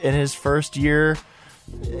in his first year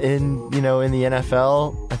in the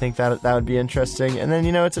NFL. I think that would be interesting. And then,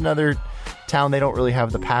 it's another town. They don't really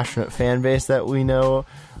have the passionate fan base that we know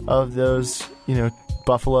of those,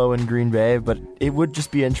 Buffalo and Green Bay, but it would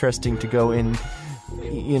just be interesting to go in,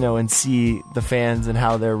 and see the fans and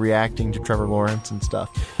how they're reacting to Trevor Lawrence and stuff.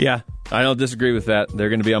 Yeah, I don't disagree with that. They're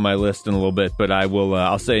going to be on my list in a little bit, but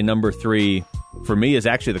I'll say number 3 for me is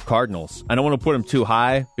actually the Cardinals. I don't want to put them too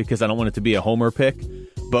high because I don't want it to be a homer pick,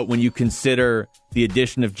 but when you consider the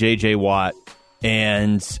addition of J.J. Watt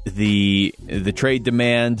and the trade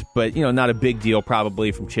demand, but not a big deal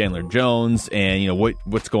probably from Chandler Jones, and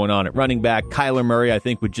what's going on at running back. Kyler Murray, I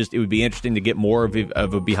think it would be interesting to get more of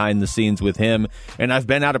a behind the scenes with him. And I've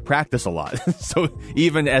been out of practice a lot, so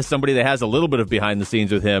even as somebody that has a little bit of behind the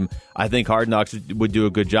scenes with him, I think Hard Knocks would do a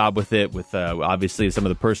good job with it. With obviously some of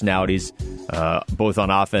the personalities, both on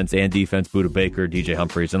offense and defense, Budda Baker, DJ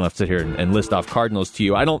Humphries, and I'll sit here and list off Cardinals to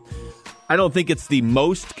you. I don't think it's the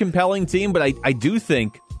most compelling team, but I do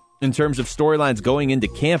think in terms of storylines going into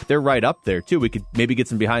camp, they're right up there, too. We could maybe get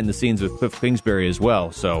some behind the scenes with Cliff Kingsbury as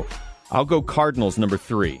well. So I'll go Cardinals number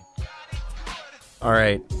 3. All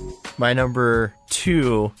right. My number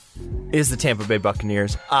 2 is the Tampa Bay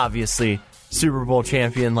Buccaneers. Obviously, Super Bowl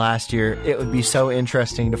champion last year. It would be so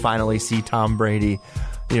interesting to finally see Tom Brady,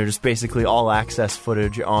 just basically all access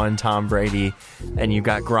footage on Tom Brady. And you've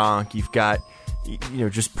got Gronk, you've got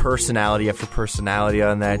just personality after personality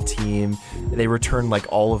on that team. They returned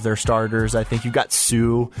all of their starters. I think you got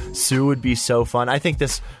Sue. Sue would be so fun. I think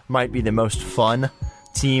this might be the most fun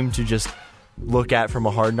team to just look at from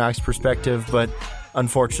a Hard Knocks perspective, but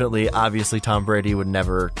unfortunately, obviously, Tom Brady would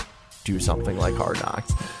never do something like Hard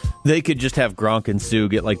Knocks. They could just have Gronk and Sue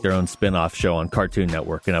get their own spin-off show on Cartoon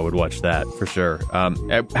Network, and I would watch that for sure.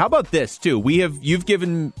 How about this, too? You've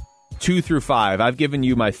given 2 through 5. I've given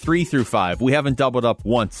you my 3 through 5. We haven't doubled up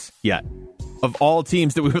once yet. Of all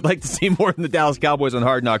teams that we would like to see more than the Dallas Cowboys on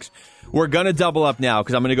Hard Knocks, we're going to double up now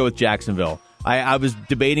because I'm going to go with Jacksonville. I was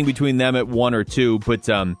debating between them at 1 or 2, but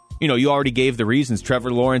you already gave the reasons.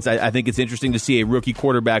 Trevor Lawrence, I think it's interesting to see a rookie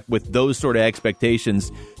quarterback with those sort of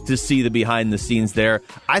expectations to see the behind the scenes there.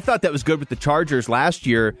 I thought that was good with the Chargers last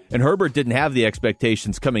year, and Herbert didn't have the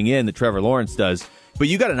expectations coming in that Trevor Lawrence does. But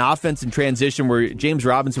you got an offense in transition where James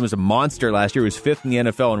Robinson was a monster last year. He was 5th in the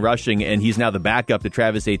NFL in rushing, and he's now the backup to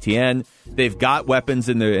Travis Etienne. They've got weapons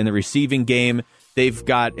in the receiving game. They've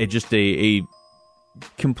got just a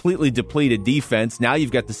completely depleted defense. Now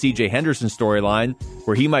you've got the C.J. Henderson storyline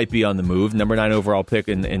where he might be on the move, number 9 overall pick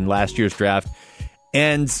in last year's draft.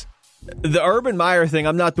 And the Urban Meyer thing,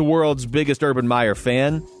 I'm not the world's biggest Urban Meyer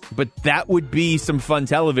fan, but that would be some fun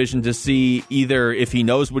television to see, either if he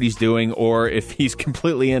knows what he's doing or if he's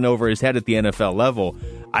completely in over his head at the NFL level.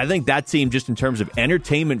 I think that team, just in terms of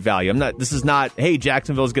entertainment value, this is not, hey,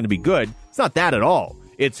 Jacksonville's going to be good. It's not that at all.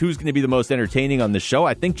 It's who's going to be the most entertaining on the show.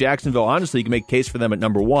 I think Jacksonville, honestly, you can make a case for them at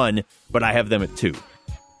number 1, but I have them at 2.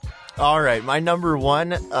 All right, my number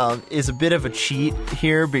 1 is a bit of a cheat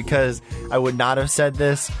here because I would not have said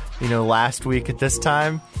this, last week at this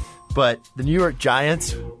time. But the New York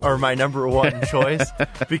Giants are my number 1 choice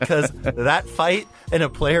because that fight and a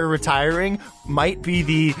player retiring might be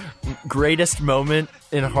the greatest moment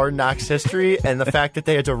in Hard Knocks history. And the fact that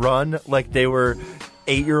they had to run like they were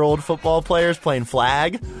 8-year-old football players playing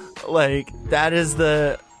flag,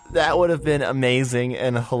 that would have been amazing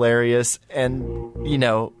and hilarious. And,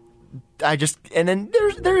 and then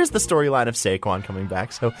there is the storyline of Saquon coming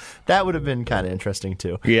back. So that would have been kind of interesting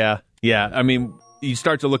too. Yeah. I mean, you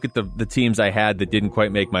start to look at the teams I had that didn't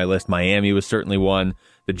quite make my list. Miami was certainly one.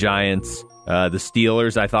 The Giants, the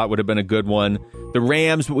Steelers, I thought would have been a good one. The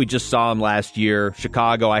Rams, but we just saw them last year.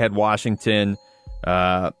 Chicago, I had Washington.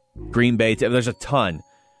 Green Bay. There's a ton.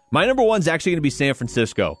 My number 1 is actually going to be San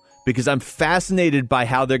Francisco because I'm fascinated by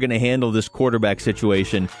how they're going to handle this quarterback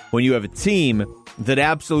situation when you have a team that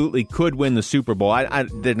absolutely could win the Super Bowl.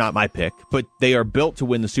 They're not my pick, but they are built to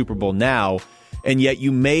win the Super Bowl now. And yet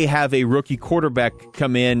you may have a rookie quarterback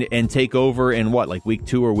come in and take over in week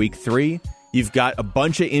 2 or week 3? You've got a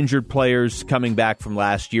bunch of injured players coming back from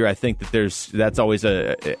last year. I think that that's always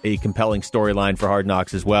a compelling storyline for Hard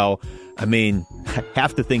Knocks as well. I mean, I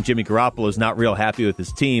have to think Jimmy Garoppolo is not real happy with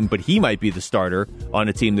his team, but he might be the starter on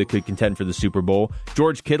a team that could contend for the Super Bowl.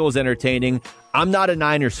 George Kittle is entertaining. I'm not a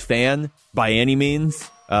Niners fan by any means.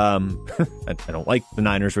 I don't like the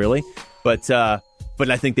Niners really, but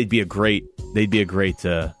I think they'd be a great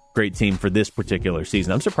team for this particular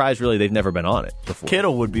season. I'm surprised, really, they've never been on it before.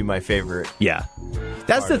 Kittle would be my favorite. Yeah.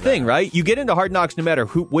 That's the thing, right? You get into Hard Knocks no matter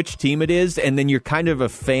which team it is, and then you're kind of a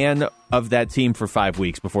fan of that team for 5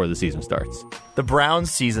 weeks before the season starts. The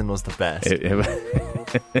Browns season was the best.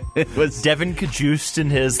 It was Devin Kajust in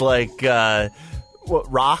his,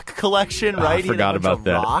 rock collection, right? I forgot about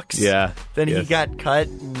that. Rocks. Yeah. Then he got cut.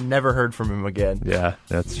 Never heard from him again. Yeah,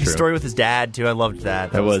 that's true. The story with his dad too. I loved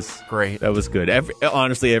that. That was great. That was good.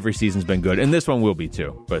 Honestly, every season's been good, and this one will be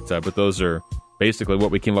too. But those are basically what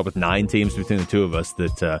we came up with. 9 teams between the two of us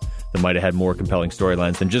that might have had more compelling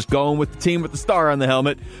storylines than just going with the team with the star on the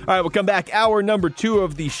helmet. All right, we'll come back. Hour number 2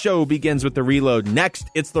 of the show begins with the reload. Next,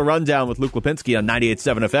 it's the Rundown with Luke Lapinski on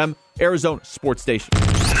 98.7 FM, Arizona Sports Station.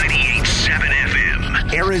 98.7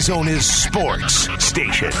 FM, Arizona's sports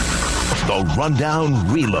station. The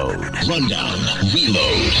Rundown Reload. Rundown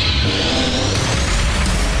Reload.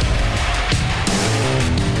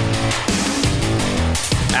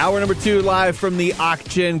 Hour number 2, live from the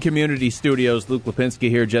Auction Community Studios. Luke Lapinski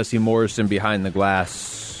here, Jesse Morrison behind the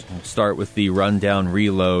glass. We'll start with the Rundown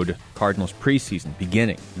Reload. Cardinals preseason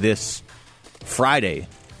beginning this Friday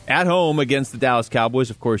at home against the Dallas Cowboys.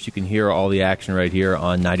 Of course, you can hear all the action right here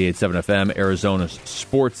on 98.7 FM, Arizona's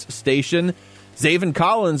sports station. Zaven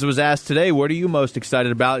Collins was asked today, what are you most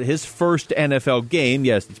excited about? His first NFL game.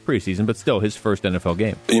 Yes, it's preseason, but still his first NFL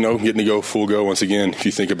game. Getting to go full go once again. If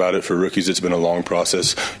you think about it, for rookies, it's been a long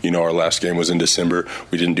process. Our last game was in December.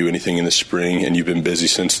 We didn't do anything in the spring, and you've been busy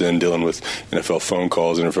since then dealing with NFL phone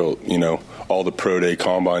calls, NFL, all the pro day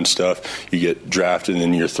combine stuff. You get drafted, and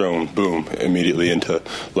then you're thrown, boom, immediately into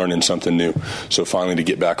learning something new. So finally to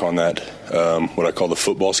get back on that, what I call the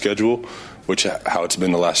football schedule, which how it's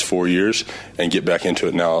been the last 4 years, and get back into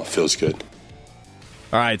it now feels good.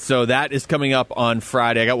 All right, so that is coming up on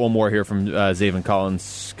Friday. I got one more here from Zaven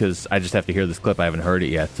Collins because I just have to hear this clip. I haven't heard it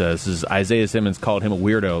yet. This is Isaiah Simmons called him a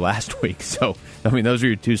weirdo last week. So, those are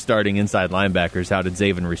your 2 starting inside linebackers. How did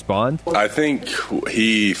Zaven respond? I think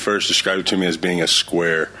he first described it to me as being a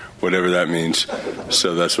square, whatever that means.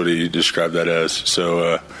 So that's what he described that as.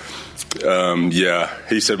 So,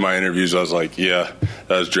 he said my interviews. I was like, yeah,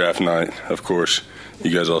 that was draft night, of course.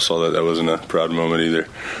 You guys all saw that. That wasn't a proud moment either.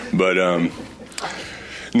 But,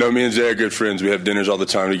 no, me and Zay are good friends. We have dinners all the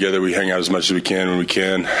time together. We hang out as much as we can when we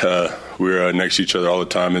can. We're next to each other all the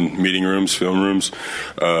time in meeting rooms, film rooms.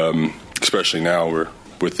 Especially now, we're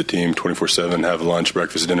with the team 24/7, have lunch,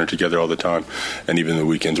 breakfast, dinner together all the time. And even the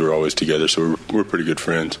weekends, we're always together. So we're pretty good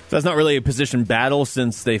friends. That's not really a position battle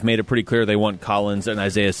since they've made it pretty clear they want Collins and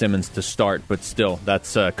Isaiah Simmons to start. But still,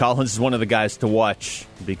 that's Collins is one of the guys to watch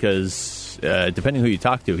because depending who you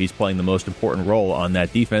talk to, he's playing the most important role on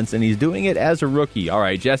that defense, and he's doing it as a rookie. All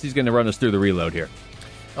right, Jesse's going to run us through the reload here.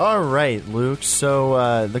 All right, Luke.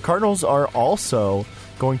 So the Cardinals are also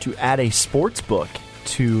going to add a sports book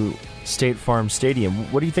to State Farm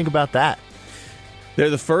Stadium. What do you think about that?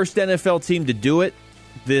 They're the first NFL team to do it.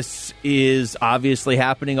 This is obviously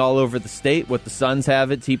happening all over the state. What the Suns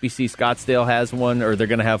have it, TPC Scottsdale has one, or they're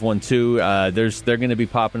going to have one too. They're going to be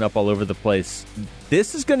popping up all over the place.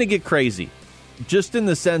 This is going to get crazy, just in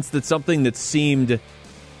the sense that something that seemed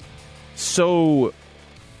so,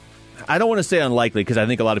 I don't want to say unlikely, because I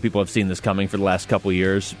think a lot of people have seen this coming for the last couple of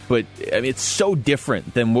years, but I mean, it's so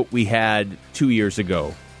different than what we had 2 years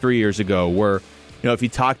ago, 3 years ago, where, if you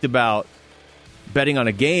talked about betting on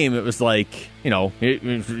a game, it was like, I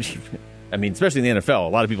mean, especially in the NFL, a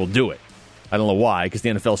lot of people do it. I don't know why, because the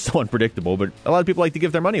NFL is so unpredictable, but a lot of people like to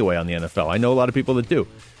give their money away on the NFL. I know a lot of people that do.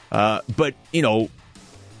 But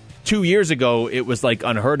 2 years ago, it was like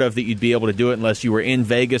unheard of that you'd be able to do it unless you were in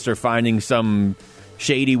Vegas or finding some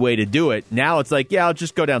shady way to do it. Now it's like, I'll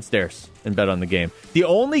just go downstairs and bet on the game. The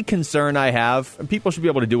only concern I have, and people should be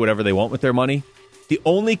able to do whatever they want with their money, the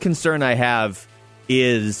only concern I have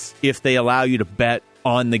is if they allow you to bet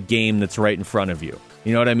on the game that's right in front of you.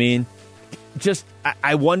 You know what I mean? Just,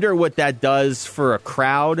 I wonder what that does for a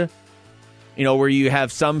crowd, where you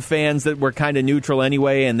have some fans that were kind of neutral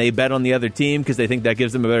anyway, and they bet on the other team because they think that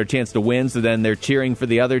gives them a better chance to win, so then they're cheering for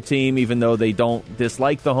the other team even though they don't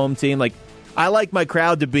dislike the home team. Like, I like my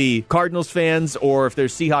crowd to be Cardinals fans, or if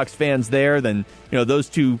there's Seahawks fans there, then those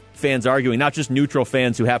two fans arguing, not just neutral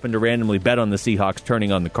fans who happen to randomly bet on the Seahawks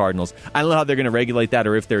turning on the Cardinals. I don't know how they're going to regulate that,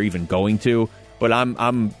 or if they're even going to, but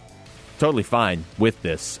I'm totally fine with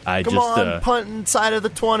this. Come on, punt inside of the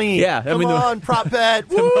 20. Yeah, Come on, prop bet.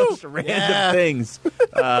 The most random things.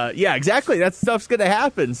 Yeah, exactly. That stuff's going to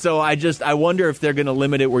happen. So I wonder if they're going to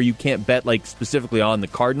limit it where you can't bet like specifically on the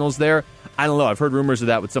Cardinals there. I don't know. I've heard rumors of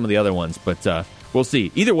that with some of the other ones, but we'll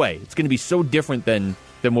see. Either way, it's going to be so different than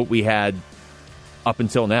what we had up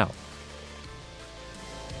until now.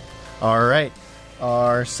 All right.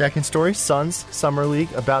 Our second story, Suns Summer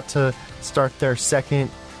League, about to start their second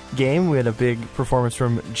game. We had a big performance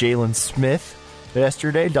from Jalen Smith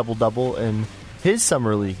yesterday, double-double in his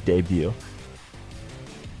Summer League debut.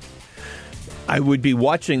 I would be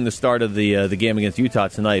watching the start of the game against Utah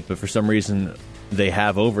tonight, but for some reason they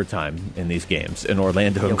have overtime in these games in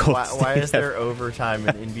Orlando and Golden State. Why is there overtime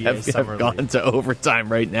in NBA Summer League? I've gone to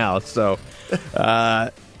overtime right now. So,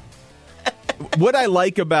 what I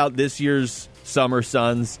like about this year's Summer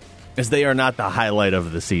Suns is they are not the highlight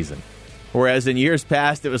of the season. Whereas in years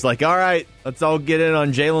past, it was like, all right, let's all get in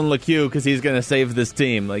on Jalen LeCue because he's going to save this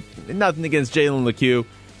team. Like, nothing against Jalen LeCue,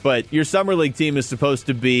 but your Summer League team is supposed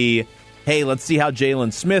to be, hey, let's see how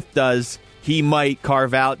Jalen Smith does. He might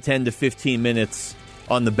carve out 10 to 15 minutes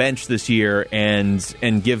on the bench this year and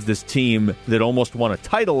give this team that almost won a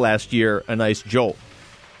title last year a nice jolt.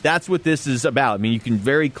 That's what this is about. I mean, you can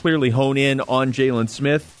very clearly hone in on Jalen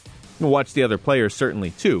Smith. You can watch the other players certainly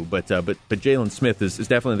too, but Jalen Smith is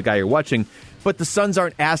definitely the guy you're watching. But the Suns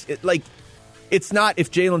aren't it's not if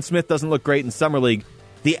Jalen Smith doesn't look great in Summer League,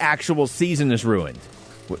 the actual season is ruined.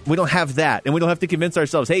 We don't have that, and we don't have to convince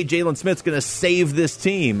ourselves, hey, Jalen Smith's going to save this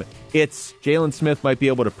team. It's Jalen Smith might be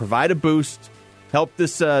able to provide a boost, help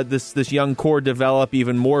this young core develop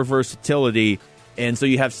even more versatility, and so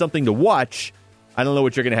you have something to watch. I don't know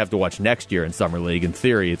what you're going to have to watch next year in Summer League. In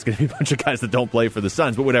theory, it's going to be a bunch of guys that don't play for the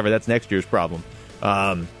Suns, but whatever, that's next year's problem.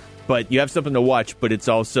 But you have something to watch, but it's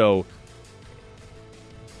also,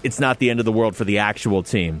 it's not the end of the world for the actual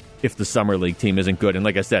team if the Summer League team isn't good. And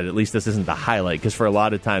like I said, at least this isn't the highlight, because for a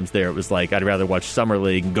lot of times there, it was like, I'd rather watch Summer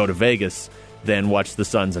League and go to Vegas than watch the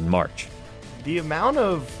Suns in March. The amount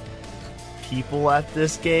of people at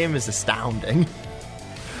this game is astounding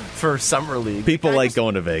for Summer League. People like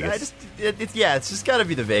going to Vegas. It's just got to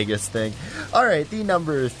be the Vegas thing. All right, the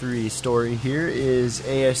number 3 story here is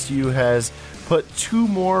ASU has put 2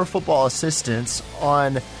 more football assistants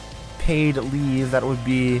on paid leave. That would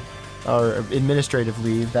be, or administrative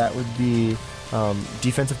leave. That would be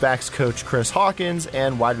defensive backs coach Chris Hawkins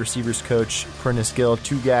and wide receivers coach Prentice Gill.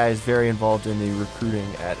 2 guys very involved in the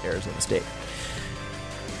recruiting at Arizona State.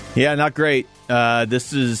 Yeah, not great.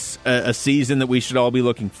 This is a season that we should all be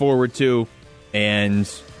looking forward to, and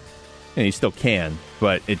you still can,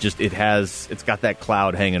 but it's got that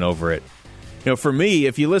cloud hanging over it. For me,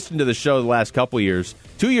 if you listen to the show the last couple years,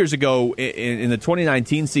 2 years ago in the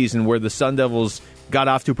 2019 season where the Sun Devils got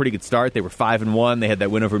off to a pretty good start, they were 5-1. They had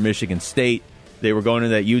that win over Michigan State. They were going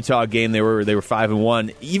into that Utah game. They were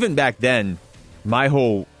 5-1. Even back then, my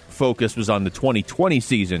whole focus was on the 2020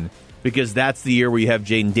 season, because that's the year where you have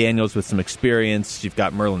Jaden Daniels with some experience. You've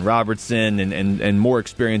got Merlin Robertson and more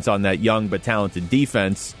experience on that young but talented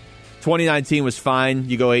defense. 2019 was fine.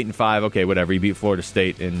 You go 8-5, okay, whatever. You beat Florida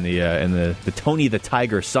State in the Tony the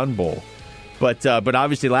Tiger Sun Bowl, but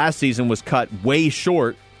obviously last season was cut way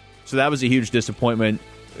short, so that was a huge disappointment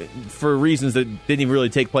for reasons that didn't even really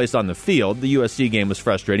take place on the field. The USC game was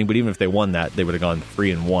frustrating, but even if they won that, they would have gone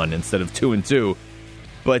 3-1 instead of 2-2.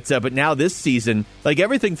 But now this season, like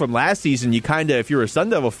everything from last season, you kind of, if you're a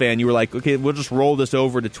Sun Devil fan, you were like, okay, we'll just roll this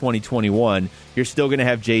over to 2021. You're still going to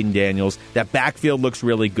have Jaden Daniels. That backfield looks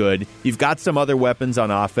really good. You've got some other weapons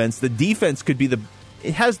on offense. The defense could be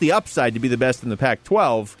it has the upside to be the best in the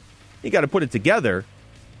Pac-12. You got to put it together.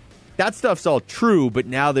 That stuff's all true, but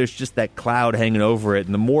now there's just that cloud hanging over it.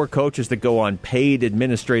 And the more coaches that go on paid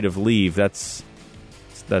administrative leave, that's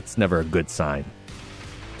never a good sign.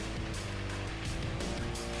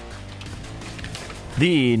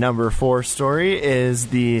 The number 4 story is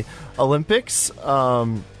the Olympics.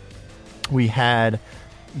 We had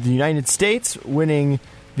the United States winning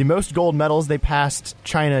the most gold medals. They passed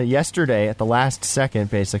China yesterday at the last second,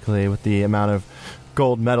 basically, with the amount of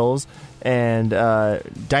gold medals. And Diana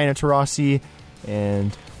Taurasi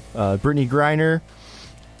and Brittany Griner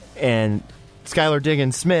and Skylar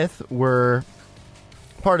Diggins-Smith were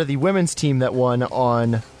part of the women's team that won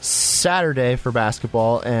on Saturday for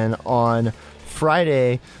basketball, and on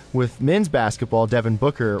Friday with men's basketball, Devin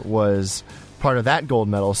Booker was part of that gold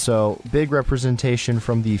medal. So big representation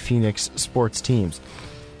from the Phoenix sports teams.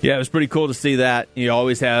 Yeah, it was pretty cool to see that. You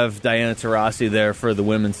always have Diana Taurasi there for the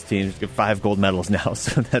women's team. She's got 5 gold medals now,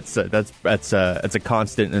 so that's a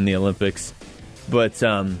constant in the Olympics. But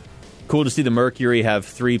cool to see the Mercury have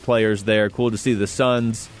 3 players there. Cool to see the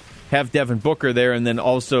Suns have Devin Booker there, and then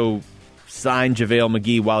also sign JaVale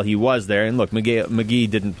McGee while he was there. And look, McGee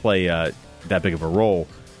didn't play that big of a role.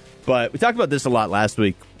 But we talked about this a lot last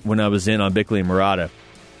week when I was in on Bickley and Murata.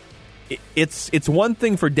 It's one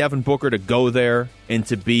thing for Devin Booker to go there and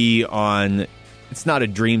to be on. It's not a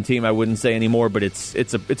dream team, I wouldn't say anymore, but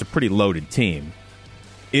it's a pretty loaded team.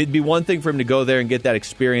 It'd be one thing for him to go there and get that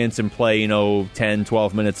experience and play 10,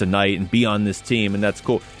 12 minutes a night and be on this team, and that's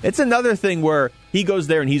cool. It's another thing where he goes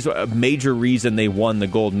there and he's a major reason they won the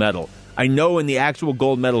gold medal. I know in the actual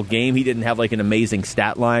gold medal game he didn't have like an amazing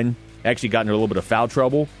stat line. Actually got into a little bit of foul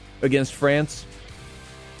trouble against France,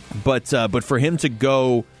 but for him to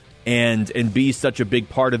go and be such a big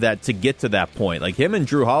part of that to get to that point. Like him and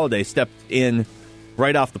Drew Holiday stepped in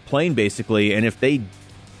right off the plane, basically, and if they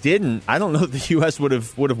didn't, I don't know if the U.S. would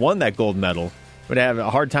have won that gold medal. Would have a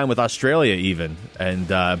hard time with Australia even. And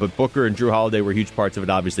but Booker and Drew Holiday were huge parts of it.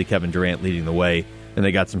 Obviously, Kevin Durant leading the way, and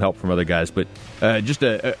they got some help from other guys. But just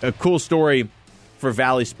a cool story for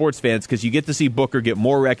Valley sports fans because you get to see Booker get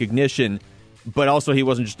more recognition. But also, he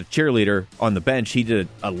wasn't just a cheerleader on the bench. He did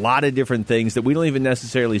a lot of different things that we don't even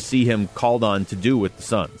necessarily see him called on to do with the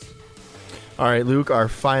Suns. All right, Luke, our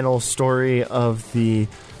final story of the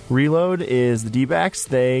reload is the D-backs.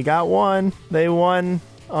 They got one. They won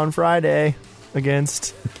on Friday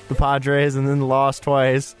against the Padres and then lost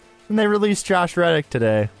twice. And they released Josh Reddick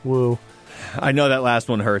today. Woo. I know that last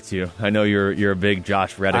one hurts you. I know you're a big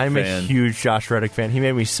Josh Reddick fan. I'm a huge Josh Reddick fan. He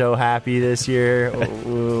made me so happy this year.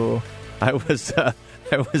 Woo. I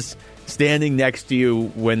was standing next to you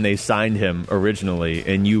when they signed him originally,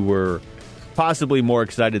 and you were possibly more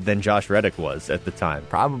excited than Josh Reddick was at the time.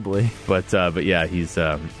 Probably. But yeah, he's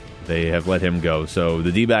they have let him go. So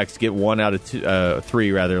the D-backs get 1 out of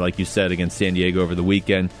 3, like you said, against San Diego over the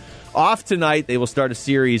weekend. Off tonight, they will start a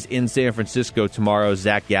series in San Francisco tomorrow.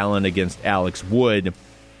 Zach Gallen against Alex Wood.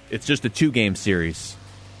 It's just a 2-game series.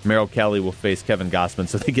 Merrill Kelly will face Kevin Gossman,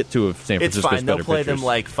 so they get 2 of San Francisco's better pitchers. It's fine. They'll play them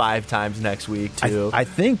like 5 times next week, too. I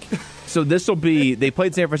think. So this will be, they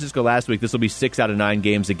played San Francisco last week. This will be 6 out of 9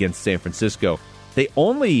 games against San Francisco. They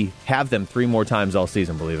only have them 3 more times all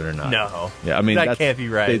season, believe it or not. No. Yeah, I mean, that can't be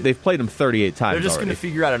right. They've played them 38 times They're just going to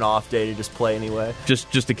figure out an off day to just play anyway. Just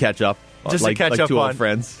to catch up. Just like, to catch like up 2 on old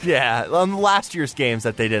friends. Yeah, on last year's games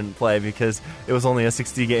that they didn't play because it was only a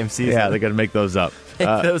 60-game season. Yeah, they got to make those up.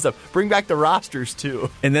 Bring back the rosters,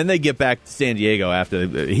 too. And then they get back to San Diego after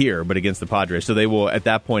here, but against the Padres. So they will, at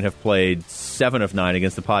that point, have played 7 of 9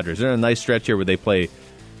 against the Padres. They're in a nice stretch here where they play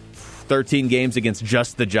 13 games against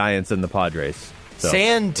just the Giants and the Padres. So,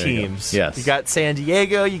 sand teams. Yes. You got San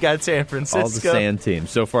Diego, you got San Francisco. All the sand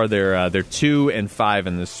teams. So far, they're 2-5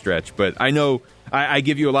 in this stretch. But I know I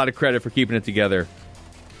give you a lot of credit for keeping it together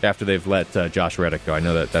after they've let Josh Reddick go. I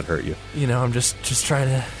know that hurt you. I'm just trying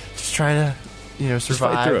to survive. Just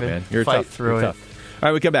fight through it, man. You're fight tough. through You're it. tough. All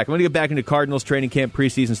right, we come back. I'm going to get back into Cardinals training camp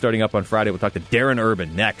preseason starting up on Friday. We'll talk to Darren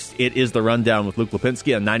Urban next. It is The Rundown with Luke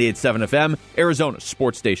Lapinski on 98.7 FM, Arizona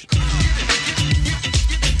Sports Station. The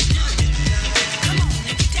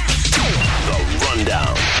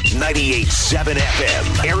Rundown, 98.7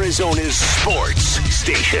 FM, Arizona's sports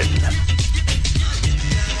station.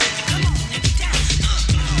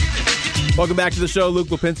 Welcome back to the show. Luke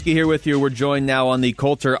Lapinski here with you. We're joined now on the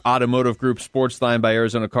Coulter Automotive Group sports line by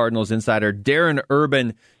Arizona Cardinals insider Darren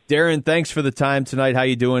Urban. Darren, thanks for the time tonight. How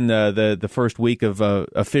you doing the first week of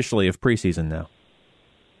officially of preseason now?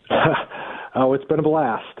 Oh, it's been a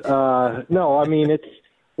blast. No, I mean it's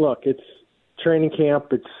training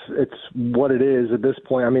camp. It's what it is at this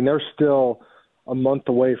point. I mean, they're still a month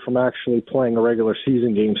away from actually playing a regular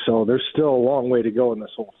season game, so there's still a long way to go in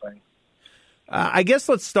this whole thing. I guess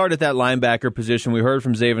let's start at that linebacker position. We heard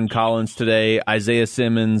from Zaven Collins today, Isaiah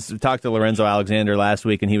Simmons. We talked to Lorenzo Alexander last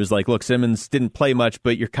week, and he was like, look, Simmons didn't play much,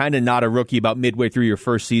 but you're kind of not a rookie about midway through your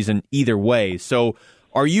first season either way. So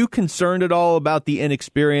are you concerned at all about the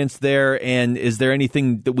inexperience there, and is there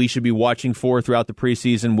anything that we should be watching for throughout the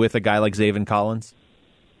preseason with a guy like Zaven Collins?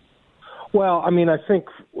 Well, I mean, I think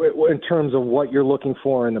in terms of what you're looking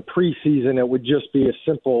for in the preseason, it would just be a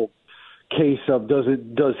simple case of does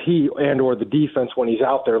he and or the defense when he's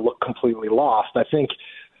out there look completely lost. I think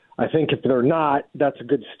if they're not, that's a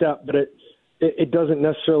good step, but it doesn't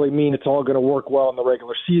necessarily mean it's all going to work well in the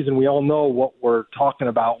regular season. We all know what we're talking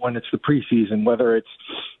about when it's the preseason, whether it's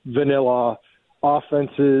vanilla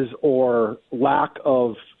offenses or lack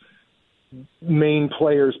of main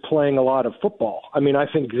players playing a lot of football. I mean, I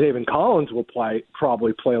think Zaven Collins will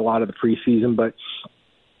probably play a lot of the preseason, but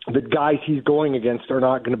the guys he's going against are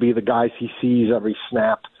not going to be the guys he sees every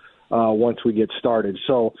snap once we get started.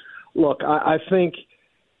 So, look, I think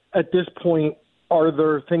at this point, are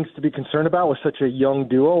there things to be concerned about with such a young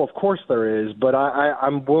duo? Of course there is, but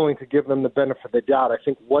I'm willing to give them the benefit of the doubt. I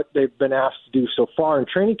think what they've been asked to do so far in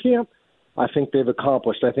training camp, I think they've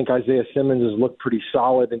accomplished. I think Isaiah Simmons has looked pretty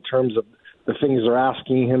solid in terms of the things they're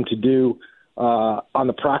asking him to do on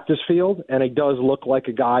the practice field, and he does look like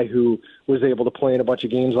a guy who was able to play in a bunch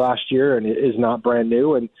of games last year and is not brand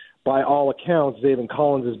new. And by all accounts, Zaven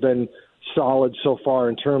Collins has been solid so far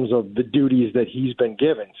in terms of the duties that he's been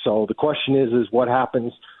given. So the question is what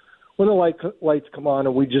happens when the lights come on,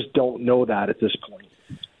 and we just don't know that at this point.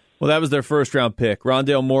 Well, that was their first-round pick.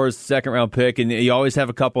 Rondale Moore's second-round pick, and you always have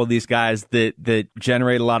a couple of these guys that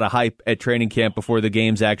generate a lot of hype at training camp before the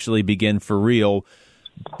games actually begin for real.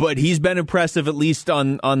 But he's been impressive, at least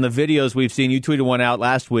on the videos we've seen. You tweeted one out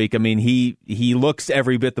last week. I mean, he looks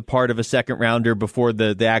every bit the part of a second-rounder before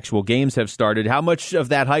the actual games have started. How much of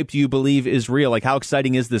that hype do you believe is real? Like, how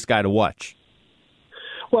exciting is this guy to watch?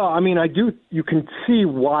 Well, I mean, you can see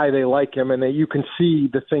why they like him, and you can see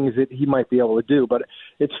the things that he might be able to do. But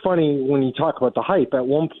it's funny when you talk about the hype. At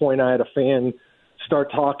one point, I had a fan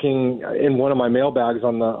start talking in one of my mailbags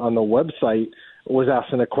on the website, was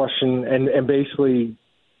asking a question and basically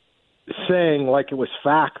saying like it was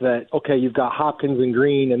fact that, okay, you've got Hopkins and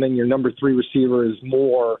Green, and then your number 3 receiver is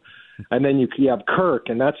Moore, and then you have Kirk,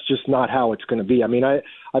 and that's just not how it's going to be. I mean, I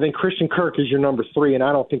think Christian Kirk is your number 3, and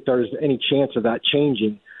I don't think there's any chance of that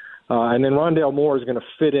changing. And then Rondale Moore is going to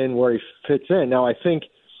fit in where he fits in. Now, I think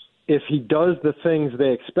if he does the things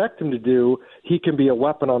they expect him to do, he can be a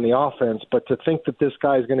weapon on the offense. But to think that this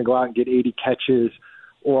guy is going to go out and get 80 catches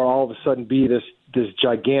or all of a sudden be this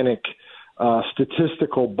gigantic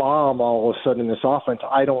statistical bomb all of a sudden in this offense,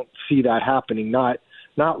 I don't see that happening. Not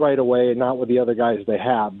right away, and not with the other guys they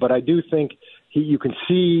have. But I do think you can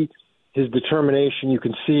see his determination. You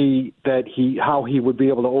can see that how he would be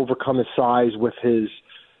able to overcome his size with his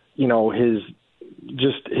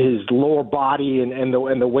lower body and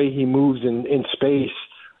the way he moves in space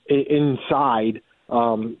inside.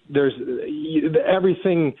 There's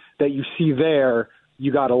everything that you see there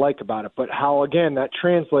you got to like about it. But how, again, that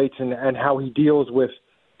translates and how he deals with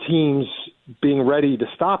teams being ready to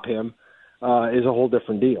stop him is a whole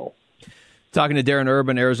different deal. Talking to Darren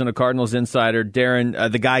Urban, Arizona Cardinals insider.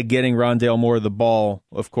 Darren, the guy getting Rondale Moore the ball,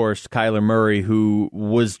 of course, Kyler Murray, who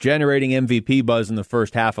was generating MVP buzz in the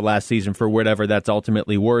first half of last season for whatever that's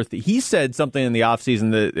ultimately worth. He said something in the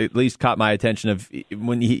offseason that at least caught my attention of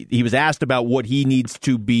when he was asked about what he needs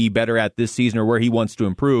to be better at this season or where he wants to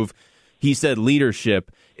improve. He said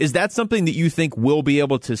leadership. Is that something that you think we'll be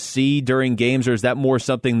able to see during games, or is that more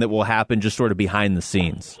something that will happen just sort of behind the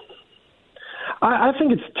scenes? I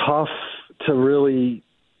think it's tough to really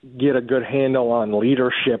get a good handle on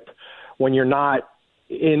leadership when you're not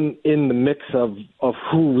in the mix of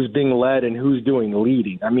who's being led and who's doing the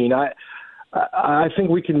leading. I mean, I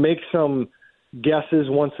think we can make some guesses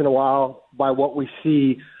once in a while by what we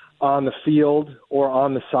see on the field or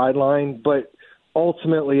on the sideline, but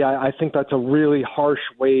ultimately I think that's a really harsh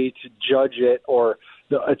way to judge it, or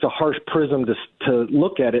it's a harsh prism to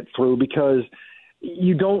look at it through, because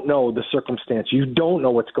you don't know the circumstance. You don't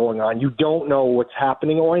know what's going on. You don't know what's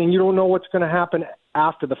happening, and you don't know what's going to happen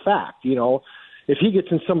after the fact. You know, if he gets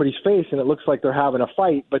in somebody's face and it looks like they're having a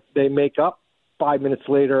fight, but they make up 5 minutes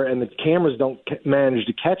later and the cameras don't manage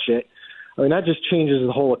to catch it, I mean, that just changes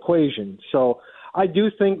the whole equation. So I do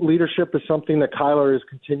think leadership is something that Kyler is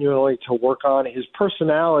continually to work on. His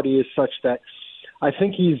personality is such that I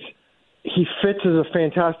think he fits as a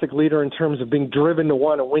fantastic leader in terms of being driven to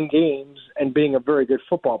want to win games and being a very good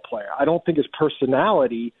football player. I don't think his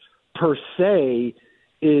personality per se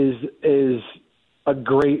is a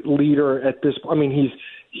great leader at this point. I mean,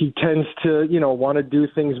 he tends to, want to do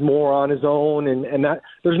things more on his own, and that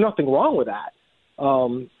there's nothing wrong with that.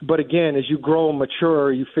 But again, as you grow and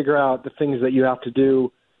mature, you figure out the things that you have to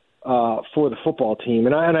do for the football team.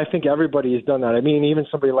 And I think everybody has done that. I mean, even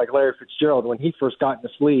somebody like Larry Fitzgerald, when he first got in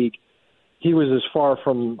this league, he was as far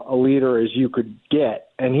from a leader as you could get.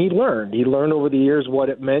 And he learned. He learned over the years what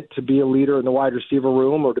it meant to be a leader in the wide receiver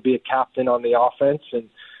room or to be a captain on the offense. And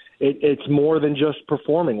it's more than just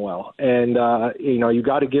performing well. And, you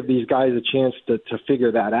got to give these guys a chance to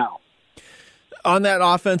figure that out. On that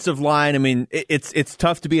offensive line, I mean, it's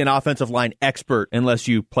tough to be an offensive line expert unless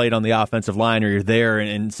you played on the offensive line or you're there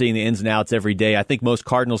and seeing the ins and outs every day. I think most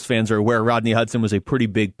Cardinals fans are aware Rodney Hudson was a pretty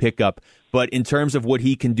big pickup. But in terms of what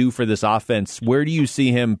he can do for this offense, where do you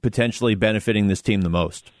see him potentially benefiting this team the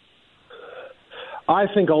most? I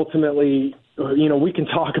think ultimately, we can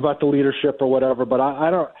talk about the leadership or whatever, but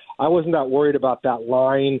I wasn't that worried about that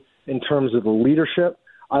line in terms of the leadership.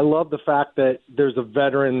 I love the fact that there's a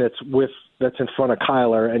veteran that's in front of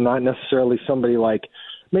Kyler and not necessarily somebody like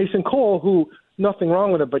Mason Cole, who nothing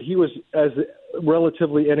wrong with it, but he was as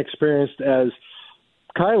relatively inexperienced as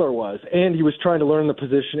Kyler was, and he was trying to learn the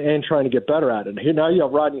position and trying to get better at it. Here now you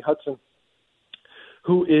have Rodney Hudson,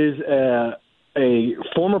 who is a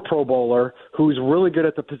former Pro Bowler, who's really good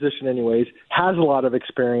at the position anyways, has a lot of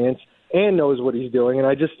experience, and knows what he's doing. And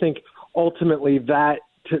I just think ultimately that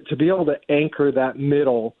to be able to anchor that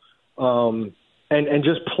middle and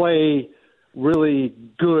just play really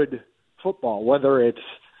good football, whether it's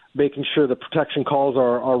making sure the protection calls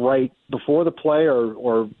are right before the play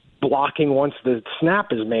or blocking once the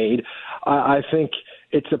snap is made, I think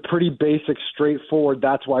it's a pretty basic, straightforward.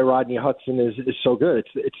 That's why Rodney Hudson is so good.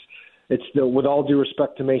 It's the, with all due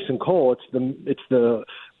respect to Mason Cole, it's the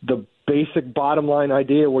basic bottom line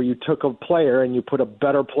idea where you took a player and you put a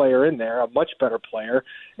better player in there, a much better player,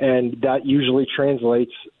 and that usually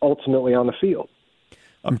translates ultimately on the field.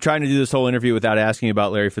 I'm trying to do this whole interview without asking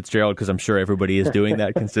about Larry Fitzgerald because I'm sure everybody is doing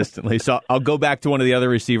that consistently. So I'll go back to one of the other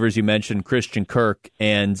receivers you mentioned, Christian Kirk.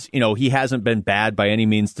 And, he hasn't been bad by any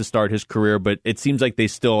means to start his career, but it seems like they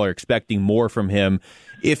still are expecting more from him.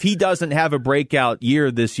 If he doesn't have a breakout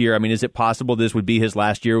year this year, I mean, is it possible this would be his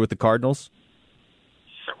last year with the Cardinals?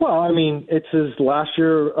 Well, I mean, it's his last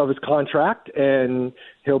year of his contract, and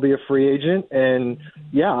he'll be a free agent. And,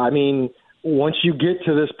 yeah, I mean, once you get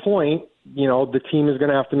to this point, the team is going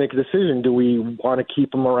to have to make a decision. Do we want to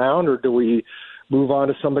keep him around or do we move on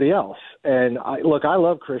to somebody else? And, I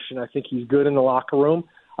love Christian. I think he's good in the locker room.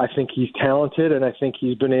 I think he's talented, and I think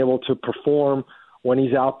he's been able to perform when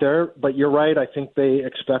he's out there. But you're right. I think they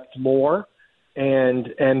expect more. And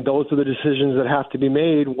those are the decisions that have to be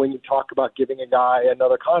made when you talk about giving a guy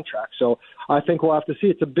another contract. So I think we'll have to see.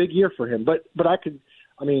 It's a big year for him. But I'll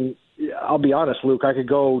be honest, Luke, I could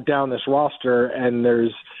go down this roster and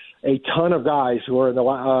there's a ton of guys who are in the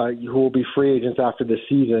who will be free agents after this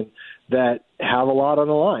season that have a lot on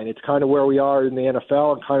the line. It's kind of where we are in the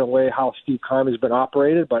NFL and kind of way how Steve Keim has been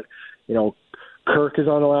operated. But, Kirk is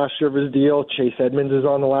on the last year of his deal. Chase Edmonds is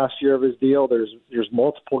on the last year of his deal. There's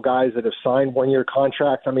multiple guys that have signed one-year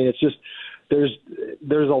contracts. I mean, it's just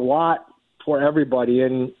there's a lot for everybody,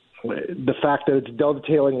 and the fact that it's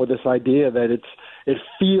dovetailing with this idea that it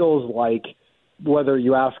feels like, whether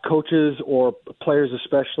you ask coaches or players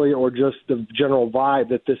especially, or just the general vibe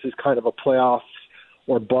that this is kind of a playoff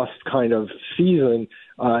or bust kind of season,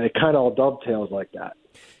 it kind of all dovetails like that.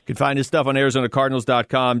 You can find his stuff on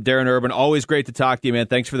ArizonaCardinals.com. Darren Urban, always great to talk to you, man.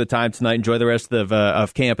 Thanks for the time tonight. Enjoy the rest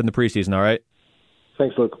of camp in the preseason, all right?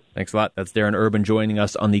 Thanks, Luke. Thanks a lot. That's Darren Urban joining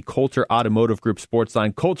us on the Coulter Automotive Group Sports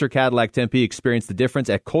Line. Coulter Cadillac Tempe. Experience the difference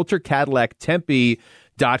at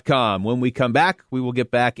CoulterCadillacTempe.com. When we come back, we will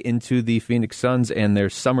get back into the Phoenix Suns and their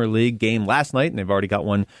Summer League game last night, and they've already got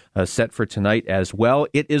one set for tonight as well.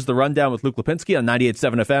 It is The Rundown with Luke Lapinski on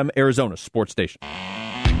 98.7 FM, Arizona Sports Station.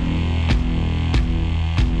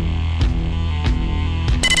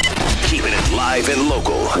 Keeping it live and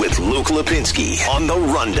local with Luke Lapinski on The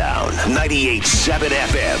Rundown, 98.7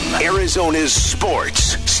 FM, Arizona's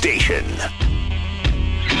sports station.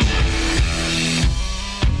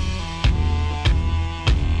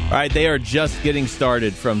 All right, they are just getting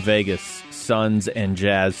started from Vegas. Suns and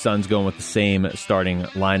Jazz. Suns going with the same starting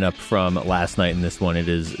lineup from last night in this one. It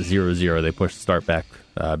is 0-0. They pushed the start back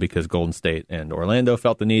because Golden State and Orlando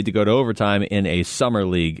felt the need to go to overtime in a Summer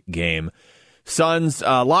League game. Suns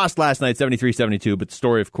lost last night 73-72, but the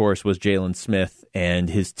story, of course, was Jalen Smith and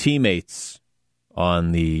his teammates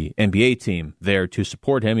on the NBA team there to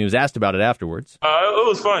support him. He was asked about it afterwards. It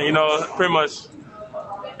was fun. Pretty much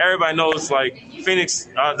everybody knows, Phoenix,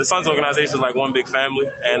 the Suns organization is like one big family,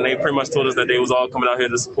 and they pretty much told us that they was all coming out here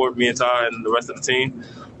to support me and Ty and the rest of the team.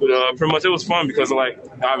 But pretty much it was fun because,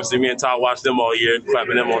 obviously me and Ty watched them all year,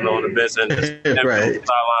 clapping them on the bench, and right. The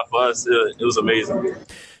sideline for us, it was amazing.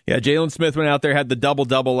 Yeah, Jalen Smith went out there, had the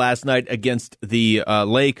double-double last night against the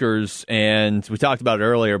Lakers, and we talked about it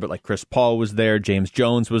earlier, but Chris Paul was there, James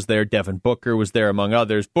Jones was there, Devin Booker was there, among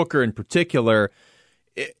others. Booker in particular,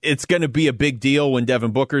 it's going to be a big deal when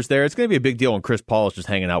Devin Booker's there. It's going to be a big deal when Chris Paul is just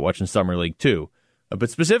hanging out watching Summer League too. But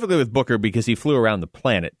specifically with Booker because he flew around the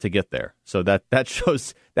planet to get there. So that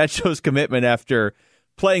shows commitment after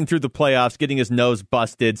playing through the playoffs, getting his nose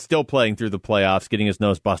busted, still playing through the playoffs, getting his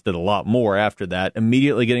nose busted a lot more after that,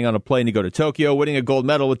 immediately getting on a plane to go to Tokyo, winning a gold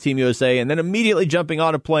medal with Team USA, and then immediately jumping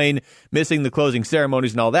on a plane, missing the closing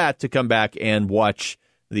ceremonies and all that to come back and watch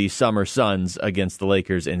the Summer Suns against the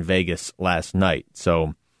Lakers in Vegas last night.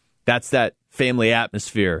 So that's that family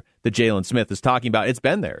atmosphere that Jalen Smith is talking about. It's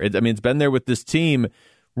been there. It's been there with this team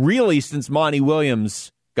really since Monty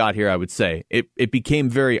Williams got here, I would say. It became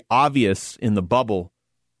very obvious in the bubble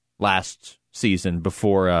last season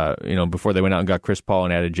before they went out and got Chris Paul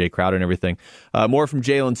and added Jay Crowder and everything. More from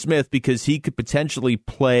Jalen Smith because he could potentially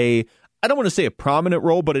play, I don't want to say a prominent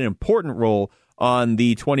role, but an important role on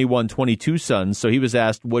the 21-22 Suns. So he was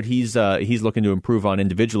asked what he's looking to improve on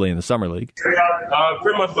individually in the Summer League.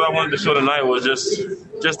 Pretty much what I wanted to show tonight was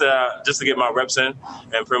just to get my reps in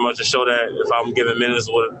and pretty much to show that if I'm given minutes,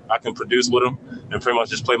 what I can produce with them and pretty much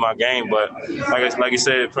just play my game. But like you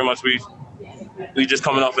said, pretty much we just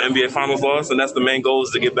coming off an NBA Finals loss, and that's the main goal is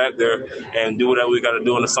to get back there and do whatever we got to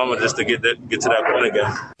do in the summer just to get to that point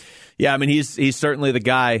again. Yeah, he's certainly the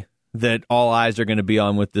guy that all eyes are going to be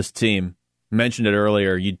on with this team. Mentioned it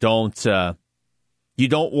earlier. You don't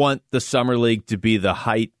want the Summer League to be the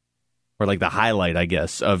height or the highlight, I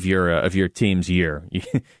guess, of your team's year.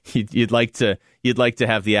 You'd like to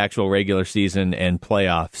have the actual regular season and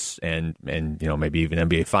playoffs and maybe even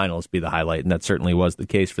NBA Finals be the highlight, and that certainly was the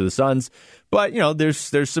case for the Suns. But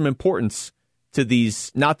there's some importance to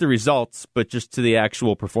these, not the results, but just to the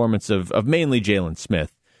actual performance of mainly Jalen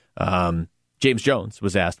Smith. James Jones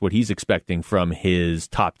was asked what he's expecting from his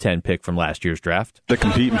top 10 pick from last year's draft. To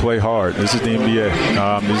compete and play hard. This is the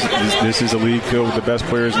NBA. This is a league filled with the best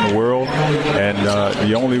players in the world, and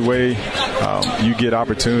the only way you get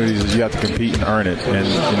opportunities is you have to compete and earn it.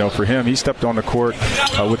 And for him, he stepped on the court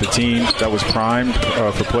with a team that was primed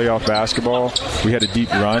for playoff basketball. We had a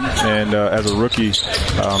deep run, and as a rookie,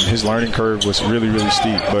 his learning curve was really, really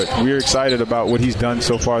steep. But we're excited about what he's done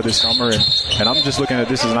so far this summer, and I'm just looking at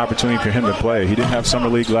this as an opportunity for him to play. He didn't have Summer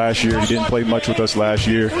League last year. He didn't play much with us last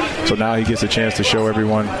year. So now he gets a chance to show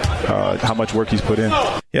everyone how much work he's put in.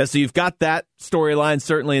 Yeah, so you've got that storyline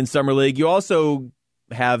certainly in Summer League. You also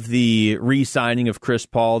have the re-signing of Chris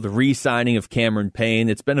Paul, the re-signing of Cameron Payne.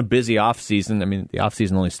 It's been a busy offseason. The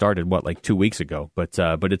offseason only started, 2 weeks ago? But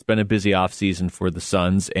it's been a busy offseason for the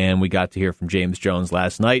Suns, and we got to hear from James Jones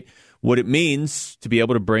last night what it means to be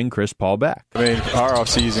able to bring Chris Paul back. Our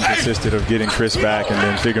offseason consisted of getting Chris back and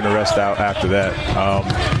then figuring the rest out after that.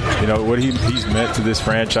 What he's meant to this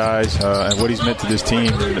franchise and what he's meant to this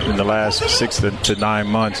team in the last 6 to 9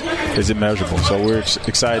 months is immeasurable. So we're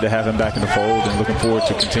excited to have him back in the fold and looking forward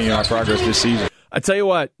to continuing our progress this season. I tell you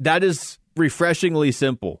what, that is refreshingly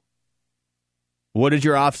simple. What did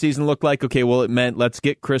your offseason look like? Okay, well, it meant let's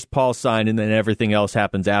get Chris Paul signed, and then everything else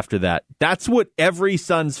happens after that. That's what every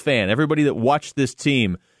Suns fan, everybody that watched this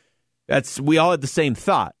team, we all had the same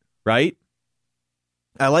thought, right?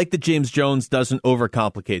 I like that James Jones doesn't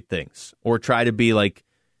overcomplicate things or try to be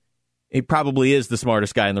he probably is the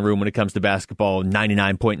smartest guy in the room when it comes to basketball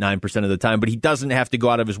 99.9% of the time, but he doesn't have to go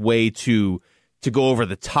out of his way to go over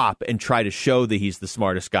the top and try to show that he's the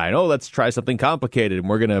smartest guy. And, let's try something complicated, and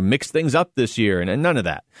we're going to mix things up this year, and none of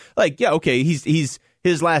that. He's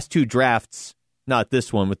his last 2 drafts, not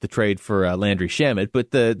this one with the trade for Landry Shamet, but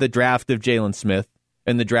the draft of Jalen Smith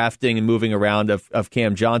and the drafting and moving around of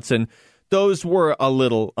Cam Johnson, those were a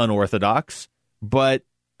little unorthodox. But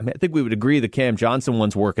I think we would agree the Cam Johnson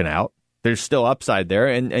one's working out. There's still upside there,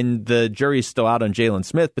 and the jury's still out on Jalen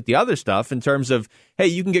Smith. But the other stuff, in terms of, hey,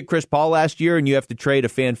 you can get Chris Paul last year, and you have to trade a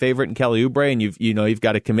fan favorite in Kelly Oubre, and you've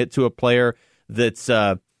got to commit to a player that's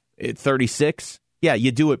At 36, yeah,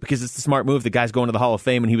 you do it because it's the smart move. The guy's going to the Hall of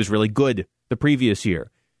Fame, and he was really good the previous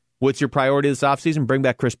year. What's your priority this offseason? Bring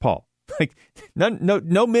back Chris Paul. Like,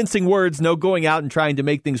 no mincing words, no going out and trying to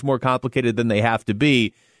make things more complicated than they have to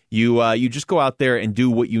be. You just go out there and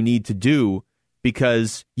do what you need to do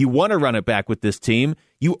because you want to run it back with this team.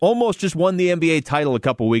 You almost just won the NBA title a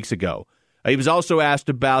couple weeks ago. He was also asked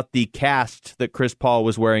about the cast that Chris Paul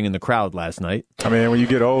was wearing in the crowd last night. I mean, when you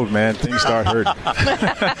get old, man, things start hurting.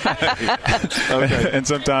 Okay. And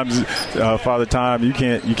sometimes, Father Time, you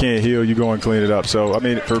can't heal. You go and clean it up. So, I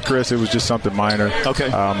mean, for Chris, it was just something minor. Okay.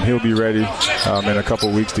 He'll be ready in a couple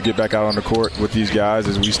of weeks to get back out on the court with these guys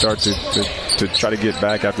as we start to try to get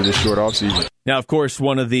back after this short offseason. Now, of course,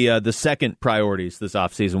 one of the second priorities this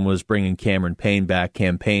offseason was bringing Cameron Payne back.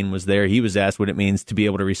 Cam Payne was there. He was asked what it means to be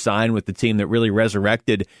able to re-sign with the team that really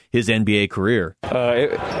resurrected his NBA career.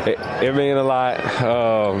 It means a lot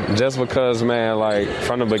just because, man, like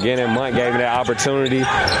from the beginning, Monk gave me that opportunity,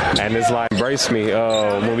 and it's like embraced me.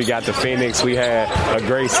 When we got to Phoenix, we had a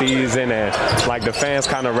great season, and like the fans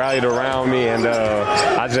kind of rallied around me, and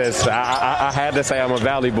I had to say I'm a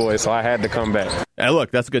Valley boy, so I had to come back.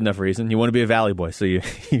 Look, that's a good enough reason. You want to be a Valley boy, so you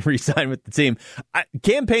re-sign with the team.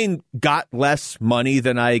 Cam Payne got less money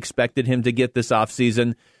than I expected him to get this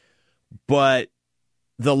offseason, but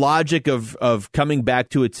the logic of coming back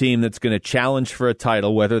to a team that's going to challenge for a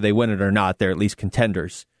title, whether they win it or not, they're at least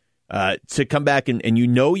contenders, to come back and you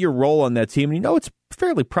know your role on that team, and you know it's a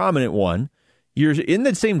fairly prominent one. You're in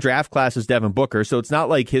the same draft class as Devin Booker, so it's not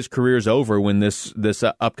like his career's over when this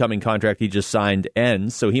upcoming contract he just signed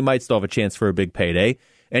ends. So he might still have a chance for a big payday,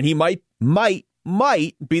 and he might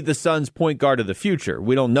be the Suns' point guard of the future.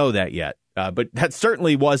 We don't know that yet, but that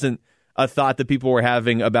certainly wasn't a thought that people were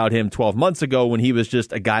having about him 12 months ago when he was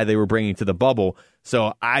just a guy they were bringing to the bubble.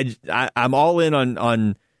 So I'm all in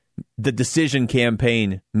on the decision Cam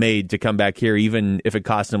Payne made to come back here, even if it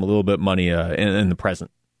cost him a little bit of money in the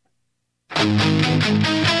present. All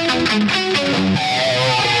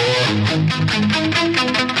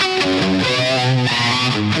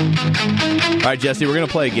right, Jesse, we're going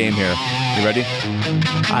to play a game here. You ready?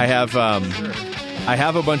 I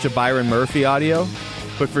have a bunch of Byron Murphy audio,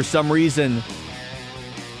 but for some reason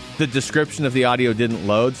the description of the audio didn't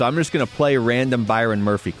load, so I'm just going to play random Byron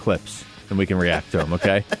Murphy clips and we can react to them,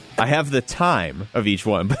 okay? I have the time of each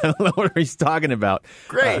one, but I don't know what he's talking about.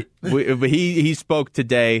 Great. But he spoke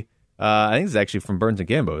today. I think it's actually from Burns and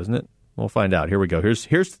Gambo, isn't it? We'll find out. Here we go.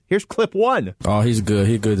 Here's clip one. Oh, he's good.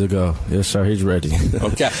 He's good to go. Yes, sir. He's ready.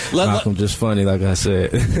 Okay. Malcolm just funny, like I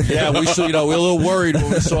said. Yeah, we still, we're a little worried when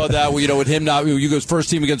we saw that. With him not, you go first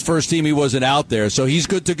team against first team, he wasn't out there, so he's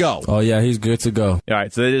good to go. Oh yeah, he's good to go. All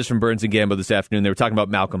right. So that is from Burns and Gambo this afternoon. They were talking about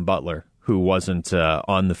Malcolm Butler, who wasn't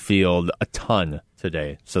on the field a ton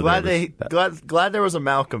today. So glad there was a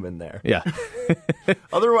Malcolm in there. Yeah.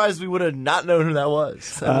 Otherwise, we would have not known who that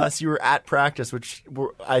was unless you were at practice.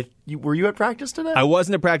 Were you at practice today? I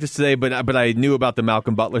wasn't at practice today, but I knew about the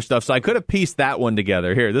Malcolm Butler stuff, so I could have pieced that one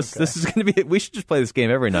together. Here, this is going to be. We should just play this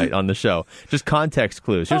game every night on the show. Just context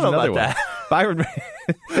clues. Here's another one. Byron,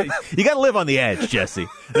 you got to live on the edge, Jesse.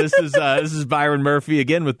 This is Byron Murphy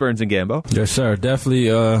again with Burns and Gambo. Yes, sir.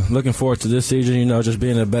 Definitely looking forward to this season. Just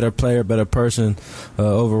being a better player, better person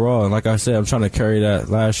overall. And like I said, I'm trying to carry that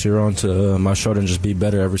last year onto my shoulder and just be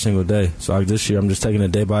better every single day. So this year, I'm just taking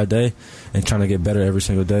it day by day and trying to get better every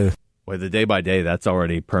single day. Well, the day by day, that's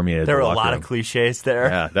already permeated. There were a lot of cliches there.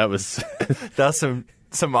 Yeah, that was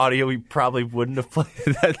some audio we probably wouldn't have played.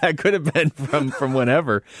 that could have been from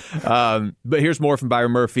whenever. But here's more from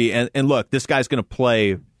Byron Murphy. And look, this guy's going to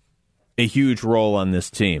play a huge role on this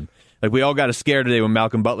team. Like, we all got a scare today when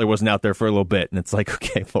Malcolm Butler wasn't out there for a little bit. And it's like,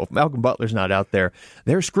 okay, well, if Malcolm Butler's not out there,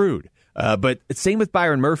 they're screwed. But same with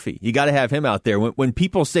Byron Murphy. You got to have him out there. When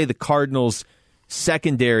people say the Cardinals'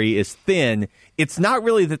 secondary is thin, it's not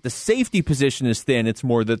really that the safety position is thin. It's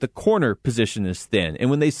more that the corner position is thin. And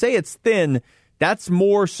when they say it's thin, that's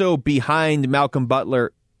more so behind Malcolm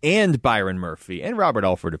Butler and Byron Murphy and Robert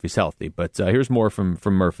Elfrid if he's healthy. But here's more from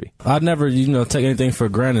Murphy. I'd never, take anything for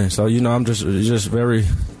granted. So, I'm just very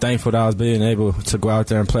thankful that I was being able to go out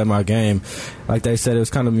there and play my game. Like they said, it was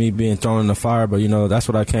kind of me being thrown in the fire, but, that's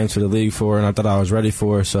what I came to the league for, and I thought I was ready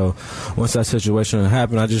for. So once that situation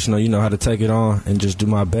happened, I just know how to take it on and just do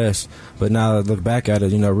my best. But now that I look back at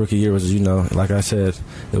it, rookie year was, like I said,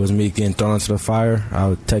 it was me getting thrown into the fire. I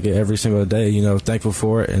would take it every single day, thankful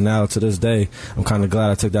for it. And now to this day, I'm kind of glad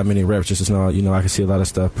I took that many reps just to know, I can see a lot of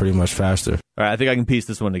stuff pretty much faster. All right, I think I can piece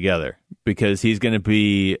this one together because he's going to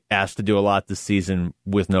be asked to do a lot this season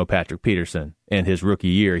with no Patrick Peterson. And his rookie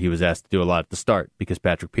year, he was asked to do a lot at the start because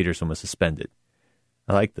Patrick Peterson was suspended.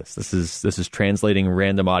 I like this. This is translating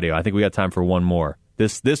random audio. I think we got time for one more.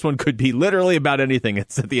 This one could be literally about anything.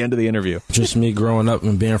 It's at the end of the interview. Just me growing up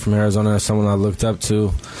and being from Arizona, as someone I looked up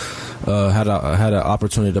to. Had an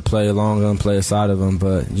opportunity to play along him, play aside of him,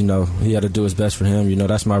 but he had to do his best for him.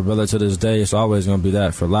 That's my brother to this day. It's always going to be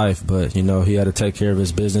that for life. But he had to take care of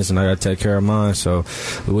his business, and I got to take care of mine. So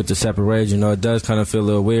with the separate, it does kind of feel a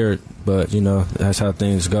little weird, but that's how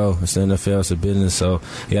things go. It's the NFL, it's a business, so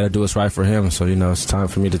he got to do what's right for him. So it's time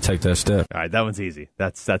for me to take that step. All right, that one's easy.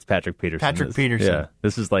 That's Patrick Peterson. Patrick Peterson. Yeah,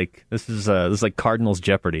 this is like Cardinals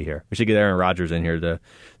Jeopardy here. We should get Aaron Rodgers in here to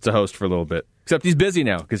host for a little bit. Except he's busy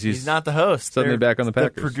now because he's not the host. Suddenly back on the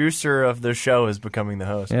Packers. The producer of the show is becoming the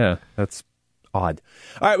host. Yeah, that's odd.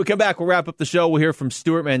 All right, we come back. We'll wrap up the show. We'll hear from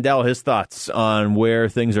Stuart Mandel, his thoughts on where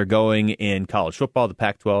things are going in college football, the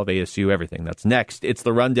Pac-12, ASU, everything. That's next. It's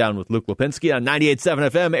The Rundown with Luke Lapinski on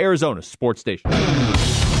 98.7 FM, Arizona Sports Station.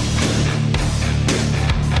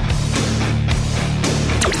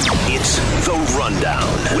 It's The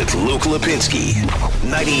Rundown with Luke Lapinski.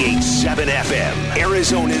 98.7 FM,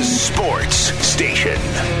 Arizona's sports station.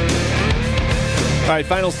 All right,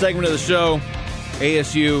 final segment of the show.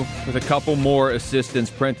 ASU with a couple more assistants,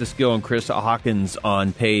 Prentice Gill and Chris Hawkins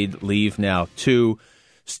on paid leave now, too.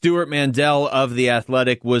 Stuart Mandel of The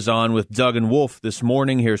Athletic was on with Doug and Wolf this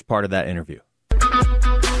morning. Here's part of that interview.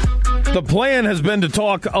 The plan has been to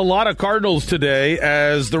talk a lot of Cardinals today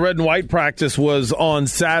as the red and white practice was on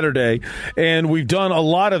Saturday, and we've done a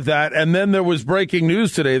lot of that. And then there was breaking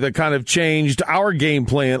news today that kind of changed our game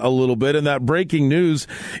plan a little bit, and that breaking news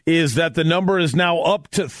is that the number is now up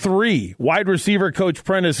to 3. Wide receiver coach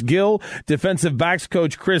Prentice Gill, defensive backs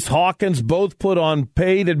coach Chris Hawkins, both put on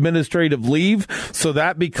paid administrative leave, so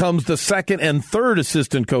that becomes the second and third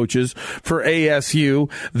assistant coaches for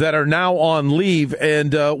ASU that are now on leave.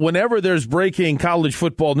 And whenever there's breaking college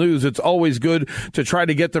football news, it's always good to try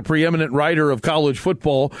to get the preeminent writer of college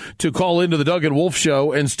football to call into the Doug and Wolf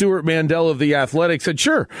show. And Stuart Mandel of The Athletic said,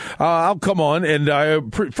 sure, I'll come on.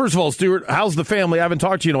 And first of all, Stuart, how's the family? I haven't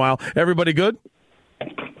talked to you in a while. Everybody good?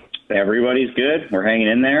 Everybody's good. We're hanging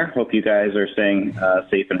in there. Hope you guys are staying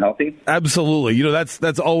safe and healthy. Absolutely.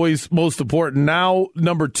 That's always most important. Now,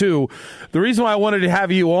 number 2, the reason why I wanted to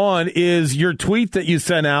have you on is your tweet that you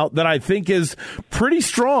sent out that I think is pretty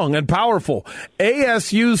strong and powerful.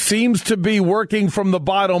 ASU seems to be working from the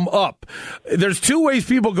bottom up. There's 2 ways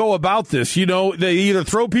people go about this. They either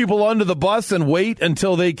throw people under the bus and wait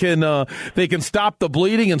until they can stop the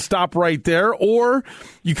bleeding and stop right there, or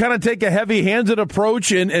you kind of take a heavy-handed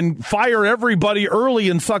approach and fire everybody early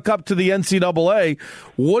and suck up to the NCAA.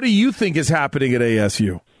 What do you think is happening at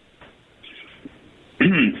ASU?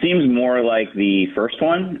 Seems more like the first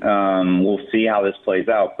one. We'll see how this plays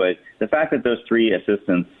out. But the fact that those 3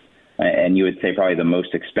 assistants, and you would say probably the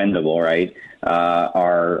most expendable, right,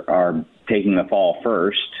 are taking the fall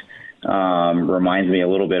first, reminds me a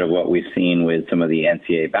little bit of what we've seen with some of the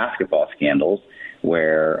NCAA basketball scandals,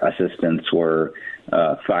 where assistants were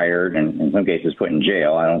fired and in some cases put in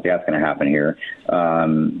jail. I don't think that's going to happen here.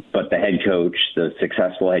 But the head coach, the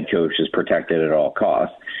successful head coach, is protected at all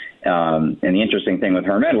costs. And the interesting thing with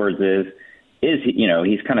Herm Edwards is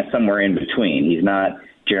he's kind of somewhere in between. He's not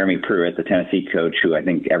Jeremy Pruitt, the Tennessee coach, who I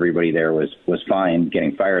think everybody there was fine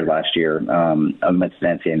getting fired last year amidst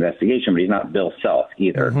an NCAA investigation, but he's not Bill Self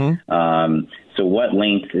either. Mm-hmm. So what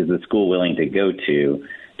lengths is the school willing to go to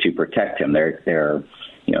protect him? They're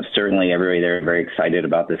certainly everybody there very excited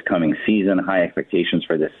about this coming season, high expectations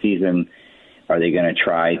for this season. Are they going to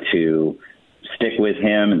try to stick with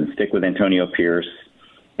him and stick with Antonio Pierce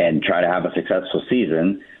and try to have a successful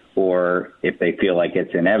season? Or if they feel like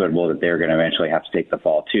it's inevitable that they're going to eventually have to take the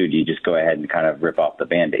fall too, do you just go ahead and kind of rip off the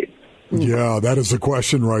Band-Aid? Yeah, that is a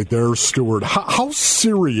question right there, Stuart. How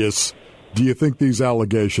serious do you think these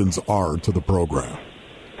allegations are to the program?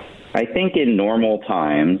 I think in normal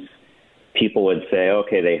times, people would say,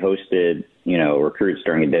 okay, they hosted, recruits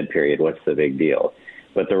during a dead period. What's the big deal?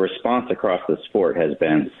 But the response across the sport has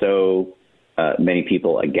been so many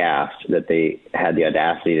people aghast that they had the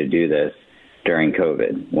audacity to do this during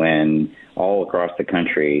COVID, when all across the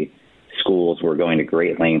country, schools were going to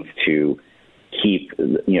great lengths to keep,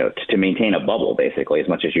 to maintain a bubble, basically, as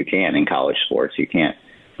much as you can in college sports. You can't,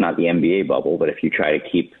 it's not the NBA bubble, but if you try to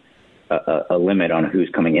keep a limit on who's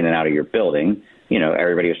coming in and out of your building,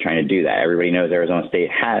 everybody was trying to do that. Everybody knows Arizona State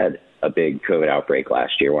had a big COVID outbreak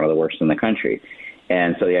last year, one of the worst in the country.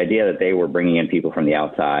 And so the idea that they were bringing in people from the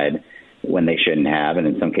outside when they shouldn't have, and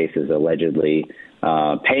in some cases allegedly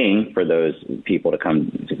paying for those people to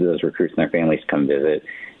come, those recruits and their families to come visit,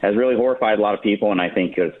 has really horrified a lot of people, and I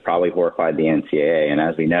think it's probably horrified the NCAA. And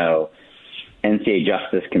as we know, NCAA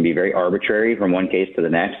justice can be very arbitrary from one case to the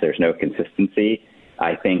next. There's no consistency.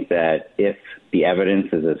 I think that if the evidence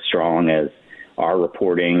is as strong as our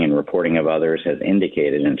reporting and reporting of others has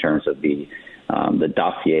indicated in terms of the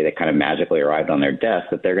dossier that kind of magically arrived on their desk,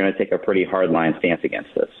 that they're going to take a pretty hard-line stance against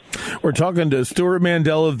this. We're talking to Stuart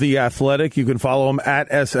Mandel of The Athletic. You can follow him at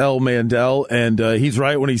SL Mandel, and he's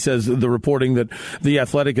right when he says the reporting that The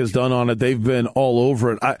Athletic has done on it, they've been all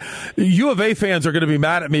over it. U of A fans are going to be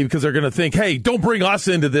mad at me because they're going to think, hey, don't bring us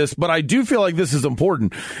into this, but I do feel like this is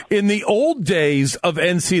important. In the old days of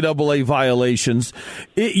NCAA violations,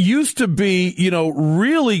 it used to be,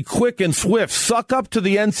 really quick and swift. Suck up to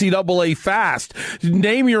the NCAA fast.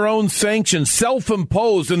 Name your own sanctions,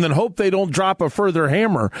 self-imposed, and then hope they don't drop a further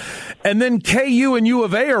hammer. And then KU and U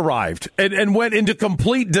of A arrived and went into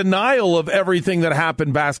complete denial of everything that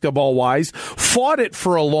happened basketball-wise, fought it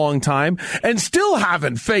for a long time, and still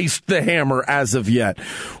haven't faced the hammer as of yet,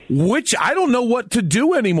 which I don't know what to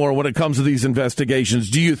do anymore when it comes to these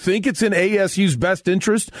investigations. Do you think it's in ASU's best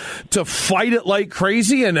interest to fight it like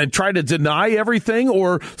crazy and try to deny everything,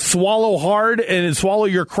 or swallow hard and swallow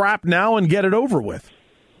your crap now and get it over with?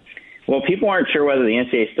 Well, people aren't sure whether the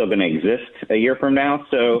NCAA is still going to exist a year from now,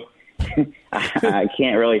 so I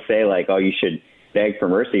can't really say you should beg for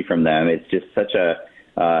mercy from them. It's just such a,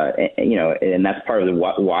 and that's part of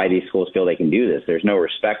why these schools feel they can do this. There's no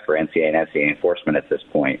respect for NCAA and NCAA enforcement at this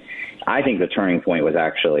point. I think the turning point was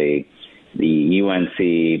actually the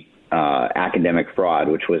UNC academic fraud,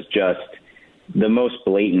 which was just the most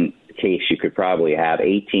blatant case you could probably have.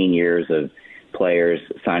 18 years of players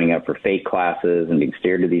signing up for fake classes and being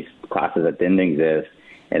steered to these classes that didn't exist,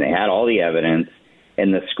 and they had all the evidence,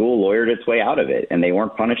 and the school lawyered its way out of it, and they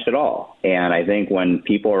weren't punished at all. And I think when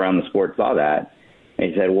people around the sport saw that,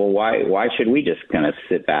 they said, well, why should we just kind of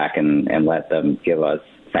sit back and let them give us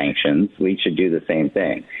sanctions? We should do the same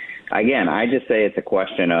thing. Again, I just say it's a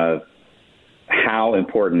question of how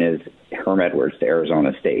important is Herm Edwards to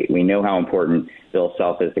Arizona State. We know how important Bill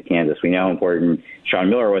Self is to Kansas. We know how important Sean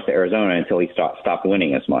Miller was to Arizona until he stopped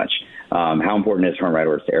winning as much. How important is Herm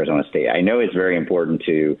Edwards to Arizona State? I know it's very important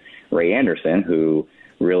to Ray Anderson, who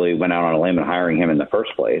really went out on a limb in hiring him in the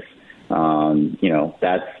first place.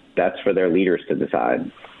 That's for their leaders to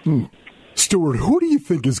decide. Stuart, who do you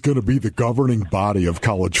think is going to be the governing body of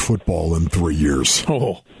college football in 3 years?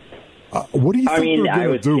 What do you think I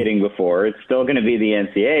was kidding before. It's still going to be the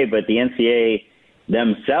NCAA, but the NCAA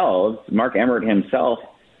themselves, Mark Emmert himself,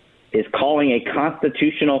 is calling a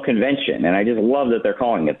constitutional convention, and I just love that they're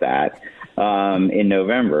calling it that, in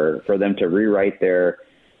November, for them to rewrite their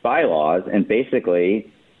bylaws and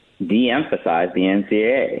basically de-emphasize the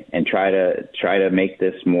NCAA and try to make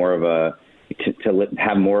this more of to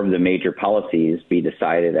have more of the major policies be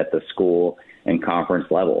decided at the school and conference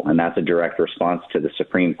level. And that's a direct response to the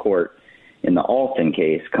Supreme Court in the Alston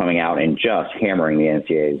case coming out and just hammering the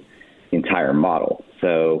NCAA's entire model.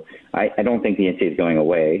 So I don't think the NCAA is going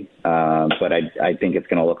away, but I think it's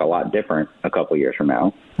going to look a lot different a couple years from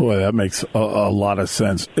now. Boy, that makes a lot of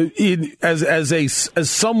sense. As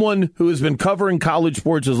someone who has been covering college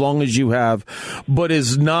sports as long as you have, but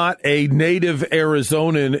is not a native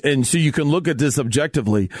Arizonan, and so you can look at this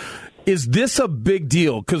objectively, is this a big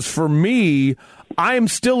deal? Because for me, I am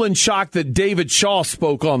still in shock that David Shaw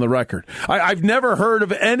spoke on the record. I've never heard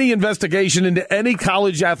of any investigation into any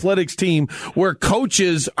college athletics team where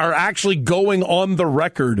coaches are actually going on the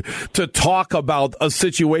record to talk about a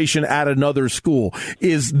situation at another school.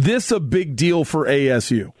 Is this a big deal for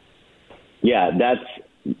ASU? Yeah,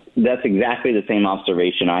 that's exactly the same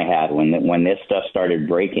observation I had when this stuff started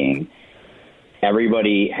breaking.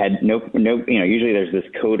 Everybody had no, usually there's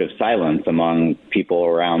this code of silence among people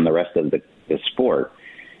around the rest of the sport.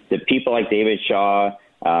 The people like David Shaw,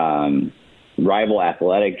 rival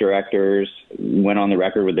athletic directors, went on the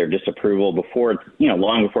record with their disapproval before,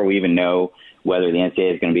 long before we even know whether the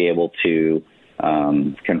NCAA is going to be able to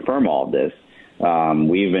confirm all of this.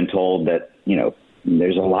 We've been told that,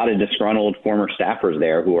 there's a lot of disgruntled former staffers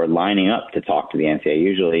there who are lining up to talk to the NCAA.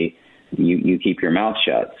 Usually you keep your mouth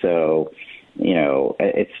shut. So,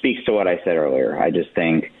 it speaks to what I said earlier. I just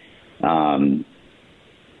think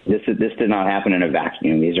this did not happen in a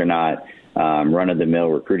vacuum. These are not run-of-the-mill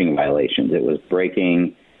recruiting violations. It was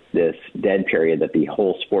breaking this dead period that the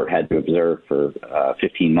whole sport had to observe for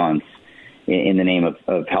 15 months in the name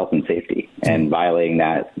of health and safety. And violating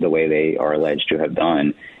that the way they are alleged to have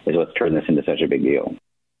done is what's turned this into such a big deal.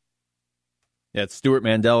 Yeah, it's Stuart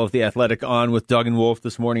Mandel of The Athletic on with Doug and Wolf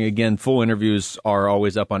this morning. Again, full interviews are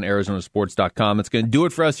always up on ArizonaSports.com. It's going to do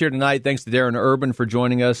it for us here tonight. Thanks to Darren Urban for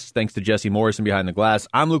joining us. Thanks to Jesse Morrison behind the glass.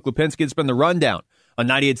 I'm Luke Lapinski. It's been The Rundown on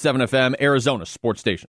 98.7 FM, Arizona Sports Station.